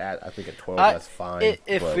agree with that. I think at 12, that's fine.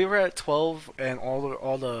 If we were at 12 and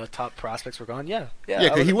all the top prospects were gone, yeah,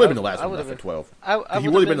 because he would have been the last one left at 12. He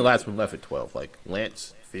would have been the last one left at 12. Like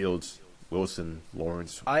Lance, Fields, Wilson,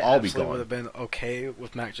 Lawrence, all be gone. I would have been okay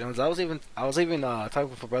with Mac Jones. I was even talking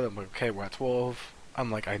with my brother. I'm like, okay, we're at 12. I'm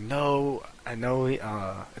like, I know,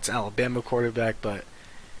 it's an Alabama quarterback, but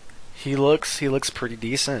he looks pretty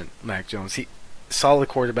decent. Mac Jones, he solid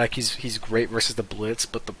quarterback. He's great versus the blitz,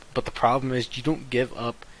 but the problem is you don't give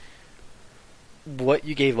up what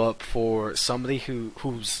you gave up for somebody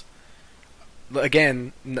who's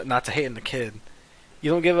again, not to hate on the kid,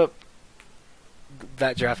 you don't give up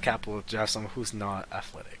that draft capital to draft someone who's not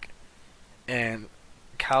athletic. And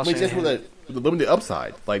Kyle Shanahan, just with the limited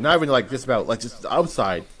upside, like not even like just about like just the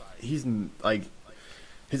upside. He's like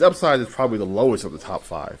his upside is probably the lowest of the top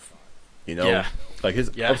 5. You know, like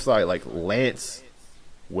his upside, like Lance,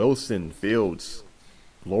 Wilson, Fields,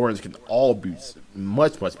 Lawrence can all be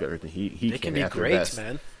much better than he they can be at their great, best.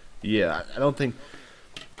 man. Yeah, I don't think.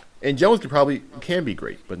 And Jones can be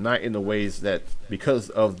great, but not in the ways that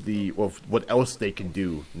because of what else they can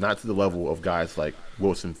do, not to the level of guys like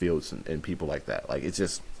Wilson, Fields, and people like that. Like it's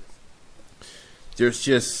just there's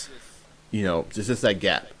just that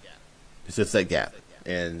gap. It's just that gap,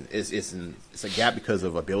 and it's a gap because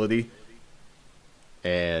of ability,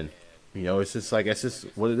 and you know it's just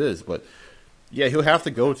what it is. But yeah, he'll have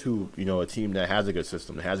to go to a team that has a good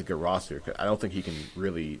system, that has a good roster. I don't think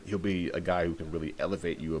he'll be a guy who can really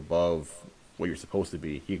elevate you above what you're supposed to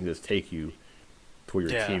be. He can just take you to where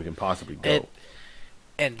your team can possibly go.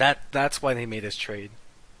 And that's why they made this trade.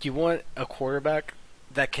 You want a quarterback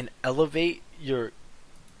that can elevate your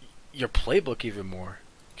playbook even more,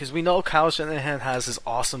 because we know Kyle Shanahan has this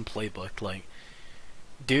awesome playbook.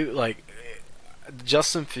 Like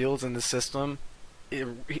Justin Fields in the system.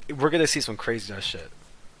 We're gonna see some crazy ass shit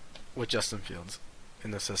with Justin Fields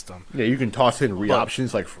in the system. Yeah, you can toss in read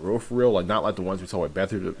options like for real, like not like the ones we saw with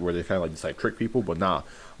Beathard where they kind of like just like trick people, but nah,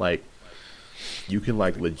 like you can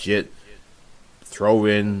like legit throw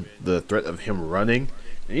in the threat of him running,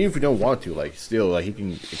 and even if you don't want to, like still like he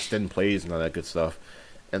can extend plays and all that good stuff,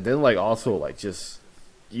 and then like also like just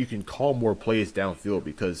you can call more plays downfield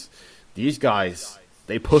because these guys.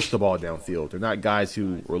 They push the ball downfield. They're not guys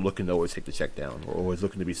who are looking to always take the check down or always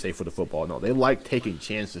looking to be safe for the football. No, they like taking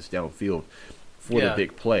chances downfield for the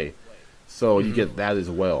big play. So you get that as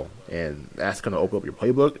well. And that's going to open up your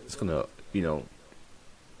playbook. It's going to,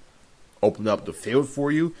 open up the field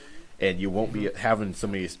for you. And you won't be having so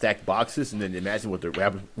many stacked boxes. And then imagine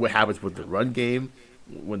what happens with the run game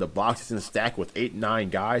when the box is in a stack with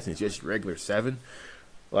 8-9 guys and it's just regular 7.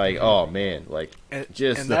 Like, oh, man. Like,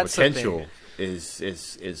 just the potential is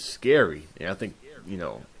scary, and I think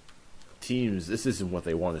teams. This isn't what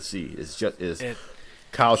they want to see. It's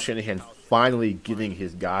Kyle Shanahan finally getting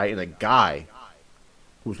his guy and a guy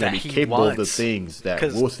who's going to be capable of the things that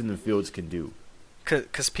Wilson and Fields can do.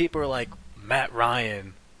 Because people are like, Matt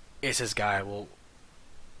Ryan is his guy. Well,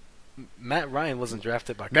 Matt Ryan wasn't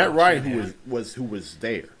drafted by Matt Ryan, who was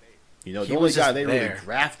there. The only guy they really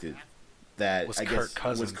drafted. That was Kirk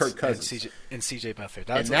Cousins and CJ Beathard.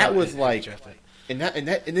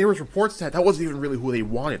 And there was reports that wasn't even really who they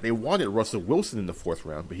wanted. They wanted Russell Wilson in the 4th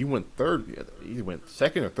round, but he went 3rd. He went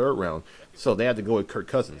 2nd or 3rd round, so they had to go with Kirk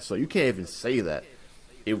Cousins. So you can't even say that.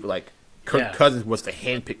 It like Kirk Cousins was the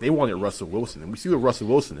handpick. They wanted Russell Wilson, and we see what Russell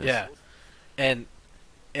Wilson is. Yeah, and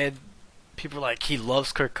people are like, he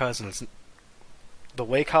loves Kirk Cousins. The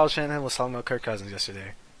way Kyle Shanahan was talking about Kirk Cousins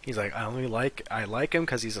yesterday, he's like, I like him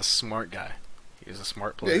because he's a smart guy. He's a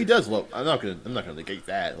smart player. Yeah, he does love. I'm not gonna negate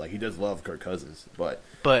that. Like, he does love Kirk Cousins, but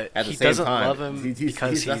at the he same doesn't time, love him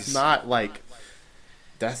because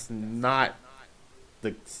that's not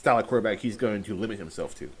the style of quarterback he's going to limit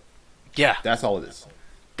himself to. Yeah, That's all it is.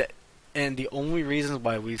 and the only reasons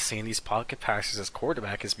why we've seen these pocket passes as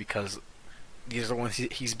quarterback is because these are the ones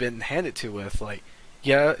he's been handed to with. Like,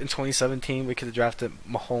 yeah, in 2017 we could have drafted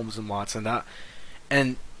Mahomes and Watson.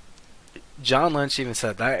 And John Lynch even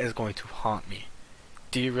said that is going to haunt me.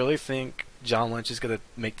 Do you really think John Lynch is going to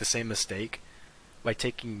make the same mistake by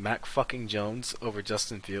taking Mac fucking Jones over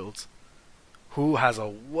Justin Fields, who has a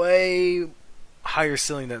way higher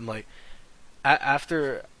ceiling than, like,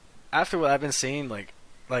 after what I've been seeing, like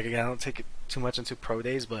again, I don't take it too much into pro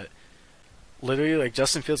days, but literally, like,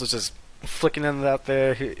 Justin Fields was just flicking it out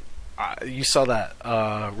there. You saw that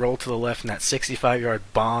roll to the left and that 65-yard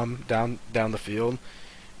bomb down the field,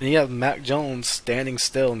 and you have Mac Jones standing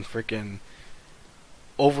still and freaking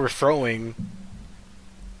overthrowing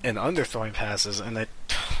and underthrowing passes, and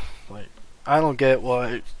I don't get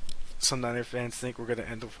why some Niner fans think we're gonna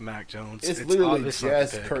end up with Mac Jones. It's literally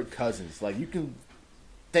just Kirk Cousins. Like, you can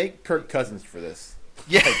thank Kirk Cousins for this.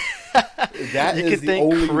 Yeah, That you is can the thank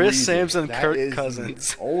only Chris reason. Sampson, That Kirk is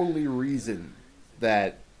Cousins. The only reason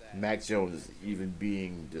that Mac Jones is even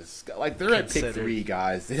being discussed. Like, they're at pick 3,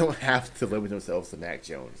 guys. They don't have to limit themselves to Mac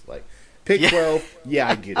Jones. Like, pick 12, yeah,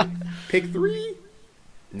 I get it. Pick 3,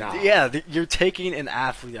 nah. Yeah, you're taking an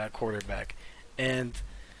athlete at quarterback, and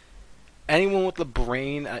anyone with the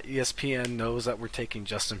brain at ESPN knows that we're taking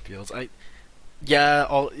Justin Fields.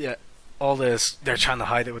 All this, they're trying to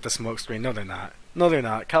hide it with the smoke screen. No, they're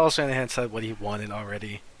not. Kyle Shanahan said what he wanted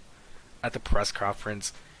already at the press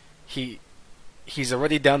conference. He's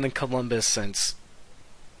already down in Columbus since,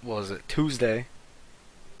 what was it, Tuesday?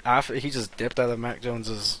 After he just dipped out of Mac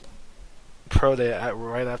Jones's pro day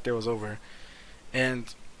right after it was over.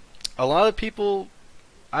 And a lot of people,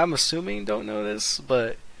 I'm assuming, don't know this,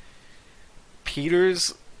 but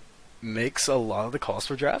Peters makes a lot of the calls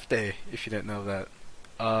for draft day, if you didn't know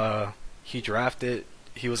that.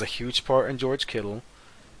 He was a huge part in George Kittle,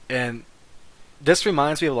 and this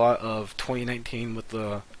reminds me a lot of 2019 with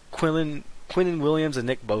the Quinnen Williams and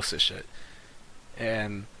Nick Bosa shit.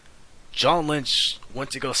 And John Lynch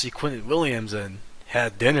went to go see Quinnen Williams and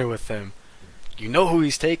had dinner with him. You know who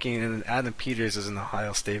he's taking, and Adam Peters is in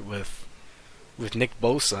Ohio State with Nick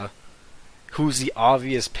Bosa, who's the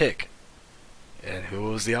obvious pick. And who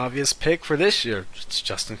was the obvious pick for this year? It's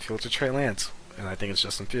Justin Fields or Trey Lance, and I think it's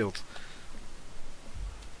Justin Fields.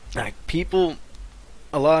 Like, people,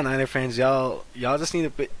 a lot of Niner fans, y'all just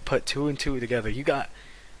need to put 2 and 2 together. You got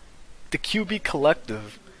the QB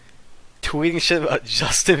collective tweeting shit about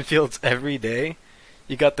Justin Fields every day.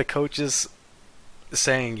 You got the coaches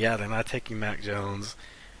saying, yeah, they're not taking Mac Jones.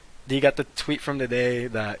 You got the tweet from today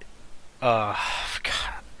that,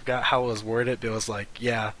 forgot how it was worded, but it was like,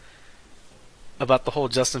 yeah, about the whole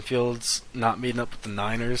Justin Fields not meeting up with the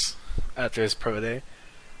Niners after his pro day.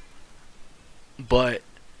 But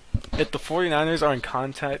if the 49ers are in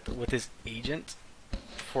contact with his agent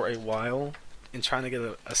for a while and trying to get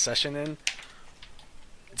a session in,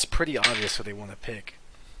 it's pretty obvious who they want to pick.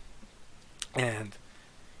 And,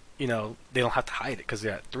 they don't have to hide it because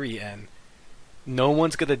they're at 3, and no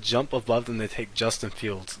one's going to jump above them to take Justin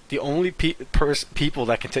Fields. The only people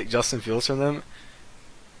that can take Justin Fields from them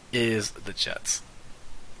is the Jets.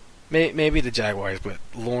 Maybe the Jaguars, but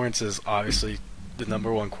Lawrence is obviously the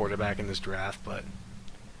number 1 quarterback in this draft, but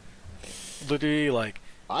literally, like,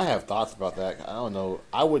 I have thoughts about that. I don't know.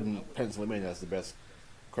 I wouldn't pencil him in as the best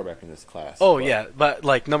quarterback in this class. Oh, yeah, but,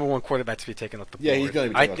 like, number 1 quarterback to be taken off the board. Yeah, he's going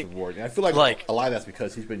to be taken off the board. And I feel like a lot of that's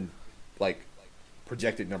because he's been, like,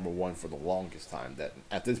 projected number 1 for the longest time. That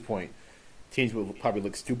at this point, teams would probably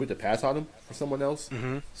look stupid to pass on him for someone else.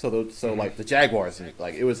 Mm-hmm. So like, the Jaguars,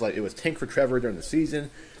 it was tank for Trevor during the season.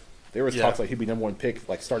 There was talks like he'd be number 1 pick,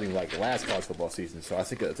 like, starting, like, the last college football season. So I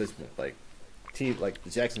think at this point, like, team like the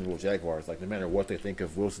Jacksonville Jaguars, like, no matter what they think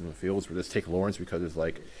of Wilson and Fields, we'll just take Lawrence because it's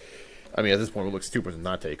like, I mean, at this point, it looks stupid to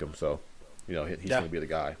not take him. So, he's going to be the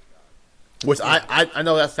guy. Which I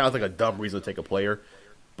know that sounds like a dumb reason to take a player,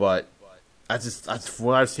 but from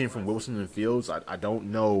what I've seen from Wilson and Fields, I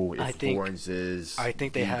don't know if Lawrence is the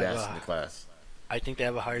best in the class. I think they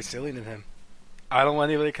have a higher ceiling than him. I don't want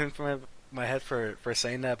anybody to come from my head for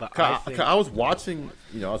saying that, but I was watching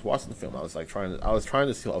the film. I was trying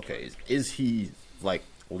to see, okay, is he like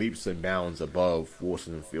leaps and bounds above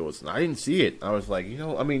Wilson and Fields, and I didn't see it. I was like,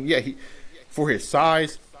 he for his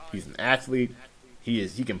size, he's an athlete. He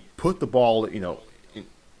can put the ball,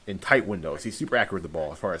 in tight windows. He's super accurate with the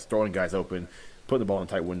ball as far as throwing guys open, putting the ball in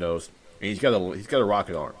tight windows, and he's got a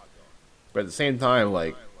rocket arm. But at the same time,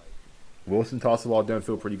 like, Wilson tossed the ball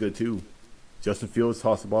downfield pretty good too. Justin Fields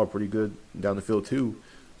tossed the ball pretty good down the field too.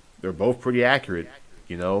 They're both pretty accurate,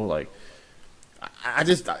 like.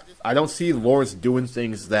 I don't see Lawrence doing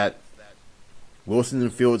things that Wilson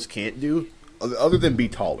and Fields can't do, other than be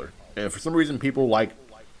taller. And for some reason, people like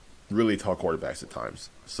really tall quarterbacks at times.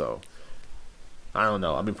 So I don't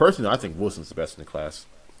know. I mean, personally, I think Wilson's the best in the class.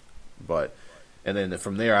 And then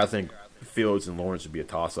from there, I think Fields and Lawrence would be a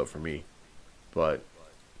toss-up for me. But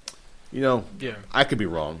I could be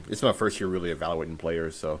wrong. It's my first year really evaluating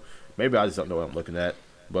players, so maybe I just don't know what I'm looking at.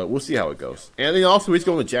 But we'll see how it goes. And then also, he's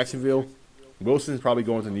going to Jacksonville. Wilson's probably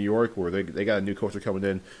going to New York, where they got a new coach coming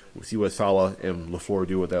in. We'll see what Saleh and LaFleur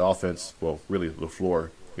do with that offense. Well, really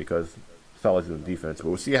LaFleur, because Saleh's in the defense. But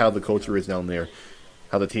we'll see how the culture is down there,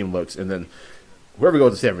 how the team looks. And then whoever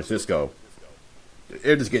goes to San Francisco,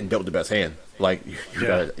 they're just getting dealt the best hand. Like, you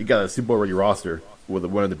got a Super Bowl ready roster with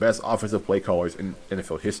one of the best offensive play callers in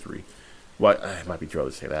NFL history. Well, it might be too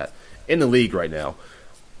early to say that. In the league right now.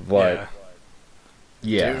 But,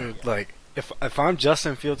 yeah. Dude, like, if I'm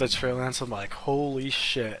Justin Fields at Trey Lance, I'm like, holy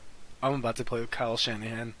shit, I'm about to play with Kyle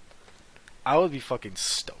Shanahan. I would be fucking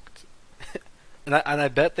stoked. and I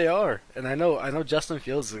bet they are. And I know Justin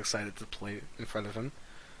Fields is excited to play in front of him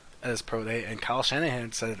at his pro day, and Kyle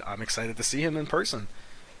Shanahan said, I'm excited to see him in person.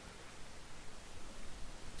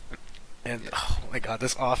 And, oh my god,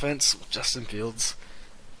 this offense, Justin Fields.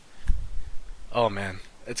 Oh man,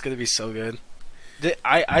 it's going to be so good.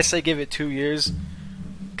 I say give it 2 years.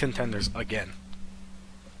 Contenders again.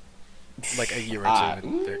 Like a year or two.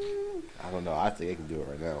 I don't know. I think they can do it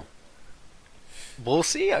right now. We'll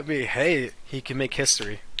see. I mean, hey, he can make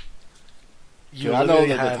history. I know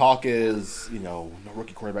that the talk is, no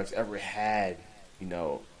rookie quarterbacks ever had,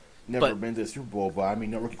 never been to the Super Bowl, but I mean,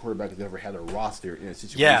 no rookie quarterback has ever had a roster in a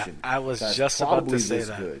situation. Yeah, I was just about to say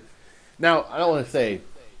that. Good. Now, I don't want to say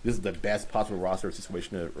this is the best possible roster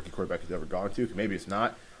situation a rookie quarterback has ever gone to. Maybe it's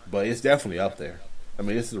not, but it's definitely up there. I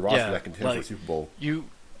mean, this is a roster that contends for a Super Bowl. You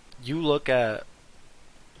look at,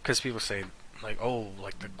 because people say, like, oh,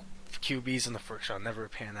 like the QBs in the first round never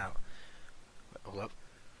pan out. Hold up.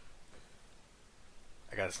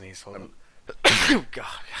 I got to sneeze. Hold up. God,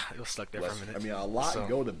 it was stuck there for a minute. I mean, a lot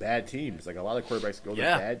go to bad teams. Like, a lot of quarterbacks go to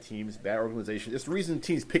bad teams, bad organizations. It's the reason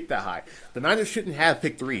teams pick that high. The Niners shouldn't have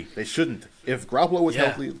pick 3. They shouldn't. If Garoppolo was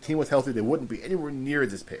healthy, the team was healthy, they wouldn't be anywhere near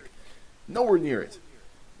this pick. Nowhere near it.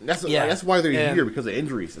 That's why they're here, because of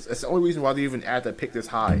injuries. That's the only reason why they even add that pick this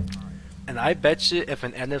high. And I bet you if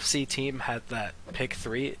an NFC team had that pick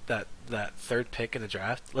 3, that third pick in the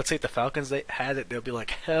draft, let's say if the Falcons they had it, they'll be like,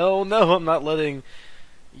 hell no, I'm not letting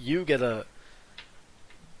you get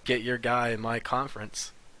your guy in my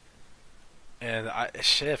conference. And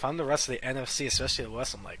if I'm the rest of the NFC, especially the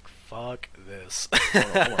West, I'm like, fuck this. I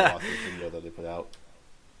want to watch this video that they put out.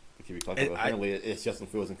 Apparently, it's Justin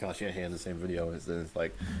Fields and Kyle Shanahan in the same video. It's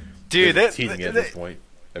like, dude, they're teasing it at this point.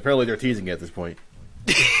 Apparently, they're teasing it at this point.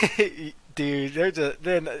 Dude,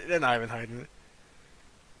 they're not even hiding it.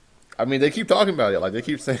 I mean, they keep talking about it. Like, they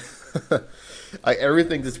keep saying, like,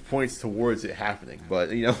 everything just points towards it happening.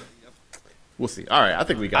 But we'll see. All right, I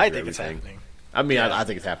think we got through everything. It's happening. I mean, I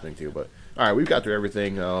think it's happening too. But all right, we've got through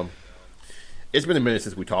everything. It's been a minute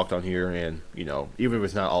since we talked on here, and even if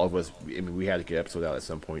it's not all of us, I mean, we had to get an episode out at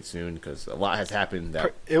some point soon because a lot has happened.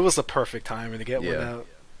 It was the perfect time to get one out.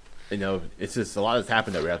 It's just a lot has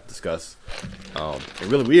happened that we have to discuss. And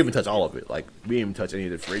really, we didn't even touch all of it. Like, we didn't even touch any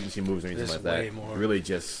of the free agency moves or anything like that. More. Really,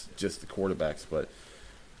 just the quarterbacks. But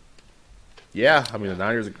yeah, I mean, the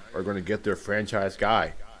Niners are going to get their franchise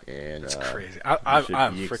guy, and it's crazy. I'm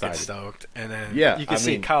freaking stoked. And then you can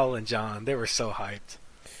see Kyle and John; they were so hyped.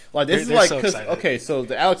 Like, this is like, because, okay, so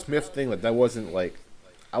the Alex Smith thing, like, that wasn't, like,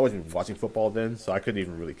 I wasn't watching football then, so I couldn't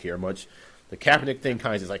even really care much. The Kaepernick thing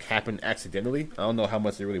kind of just, like, happened accidentally. I don't know how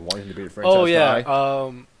much they really wanted him to be the franchise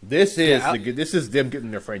guy. This is them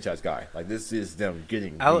getting their franchise guy. Like, this is them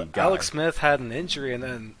getting the guy. Alex Smith had an injury, and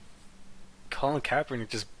then Colin Kaepernick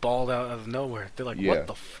just balled out of nowhere. They're like, what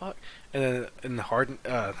the fuck? And then Harden,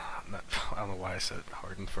 I don't know why I said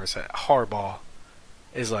Harden for a second. Harbaugh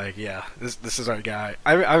is like, yeah, this is our guy.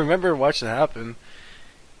 I remember watching it happen,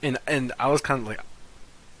 and I was kind of like,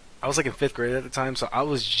 I was like in 5th grade at the time, so I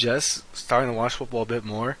was just starting to watch football a bit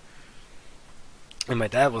more. And my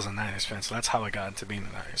dad was a Niners fan, so that's how I got into being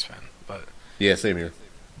a Niners fan. But yeah, same here.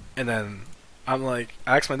 And then I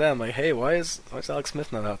asked my dad, I'm like, hey, why is Alex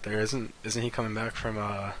Smith not out there? Isn't he coming back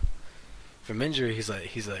from injury? He's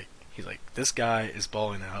like, this guy is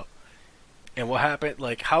balling out. And what happened?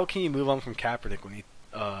 Like, how can you move on from Kaepernick when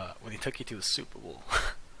he took you to the Super Bowl?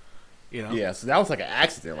 You know? Yeah, so that was like an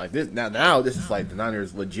accident. Like this now this is like the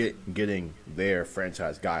Niners legit getting their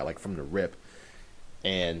franchise guy like from the rip.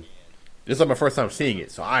 And this is like my first time seeing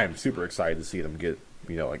it, so I am super excited to see them get,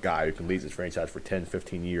 a guy who can lead this franchise for 10,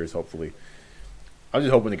 15 years, hopefully. I'm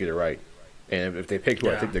just hoping to get it right. And if they pick who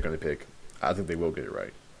I think they're going to pick, I think they will get it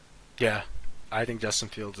right. Yeah, I think Justin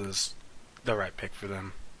Fields is the right pick for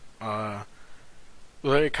them.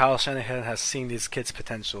 Literally, Kyle Shanahan has seen these kids'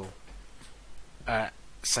 potential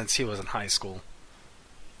since he was in high school.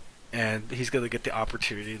 And he's going to get the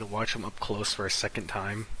opportunity to watch them up close for a second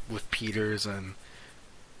time with Peters and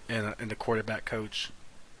the quarterback coach.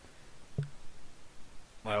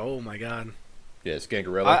 Like, oh my God. Yeah,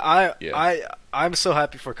 Scangarello. I'm so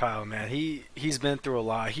happy for Kyle, man. He's been through a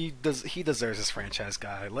lot. He deserves his franchise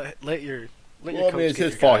guy. Let your coach it's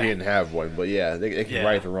his fault he didn't have one, but yeah, they can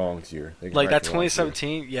right the wrongs here. Like that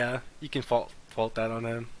 2017, yeah, you can fault that on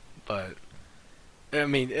him, but I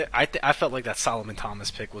mean, I felt like that Solomon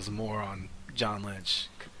Thomas pick was more on John Lynch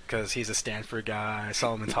because he's a Stanford guy.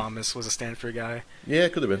 Solomon Thomas was a Stanford guy. Yeah,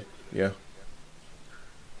 it could have been. Yeah.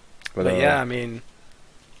 But yeah, I mean,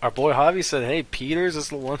 our boy Javi said, hey, Peters is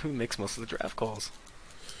the one who makes most of the draft calls.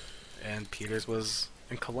 And Peters was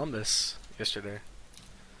in Columbus yesterday.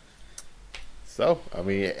 So, I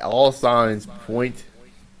mean, all signs point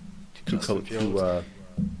to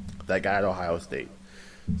that guy at Ohio State.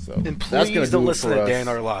 So, and please don't listen to Dan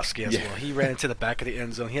Orlovsky as well. He ran into the back of the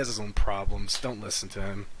end zone. He has his own problems. Don't listen to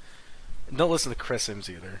him. Don't listen to Chris Sims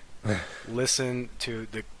either. Listen to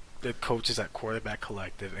the coaches at Quarterback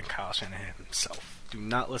Collective and Kyle Shanahan himself. Do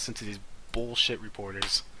not listen to these bullshit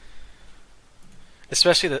reporters.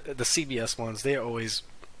 Especially the CBS ones. They always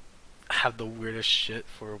have the weirdest shit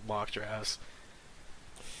for mock drafts.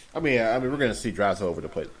 I mean, we're gonna see drafts all over the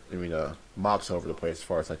place. I mean, mocks all over the place as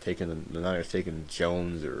far as like taking the Niners taking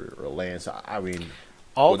Jones or Lance. I mean,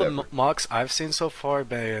 all the mocks I've seen so far have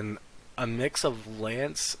been a mix of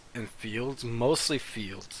Lance and Fields, mostly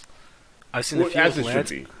Fields. I've seen the Fields, as it Lance,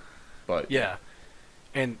 should be, but yeah.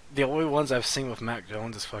 And the only ones I've seen with Mac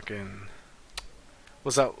Jones is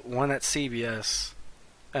was that one at CBS.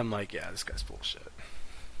 I'm like, yeah, this guy's bullshit.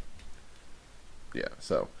 Yeah,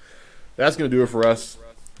 so that's gonna do it for us.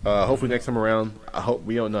 Hopefully next time around,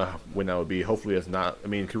 we don't know when that will be. Hopefully it's not. I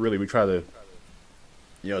mean, we try to,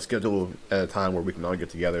 schedule at a time where we can all get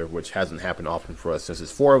together, which hasn't happened often for us since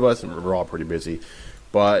it's 4 of us and we're all pretty busy.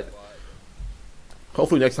 But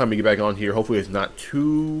hopefully next time we get back on here, hopefully it's not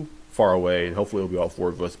too far away, and hopefully it'll be all 4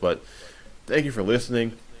 of us. But thank you for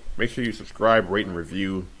listening. Make sure you subscribe, rate, and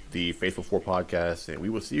review the Faithful 4 podcast, and we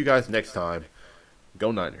will see you guys next time.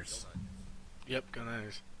 Go Niners. Yep, go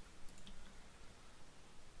Niners.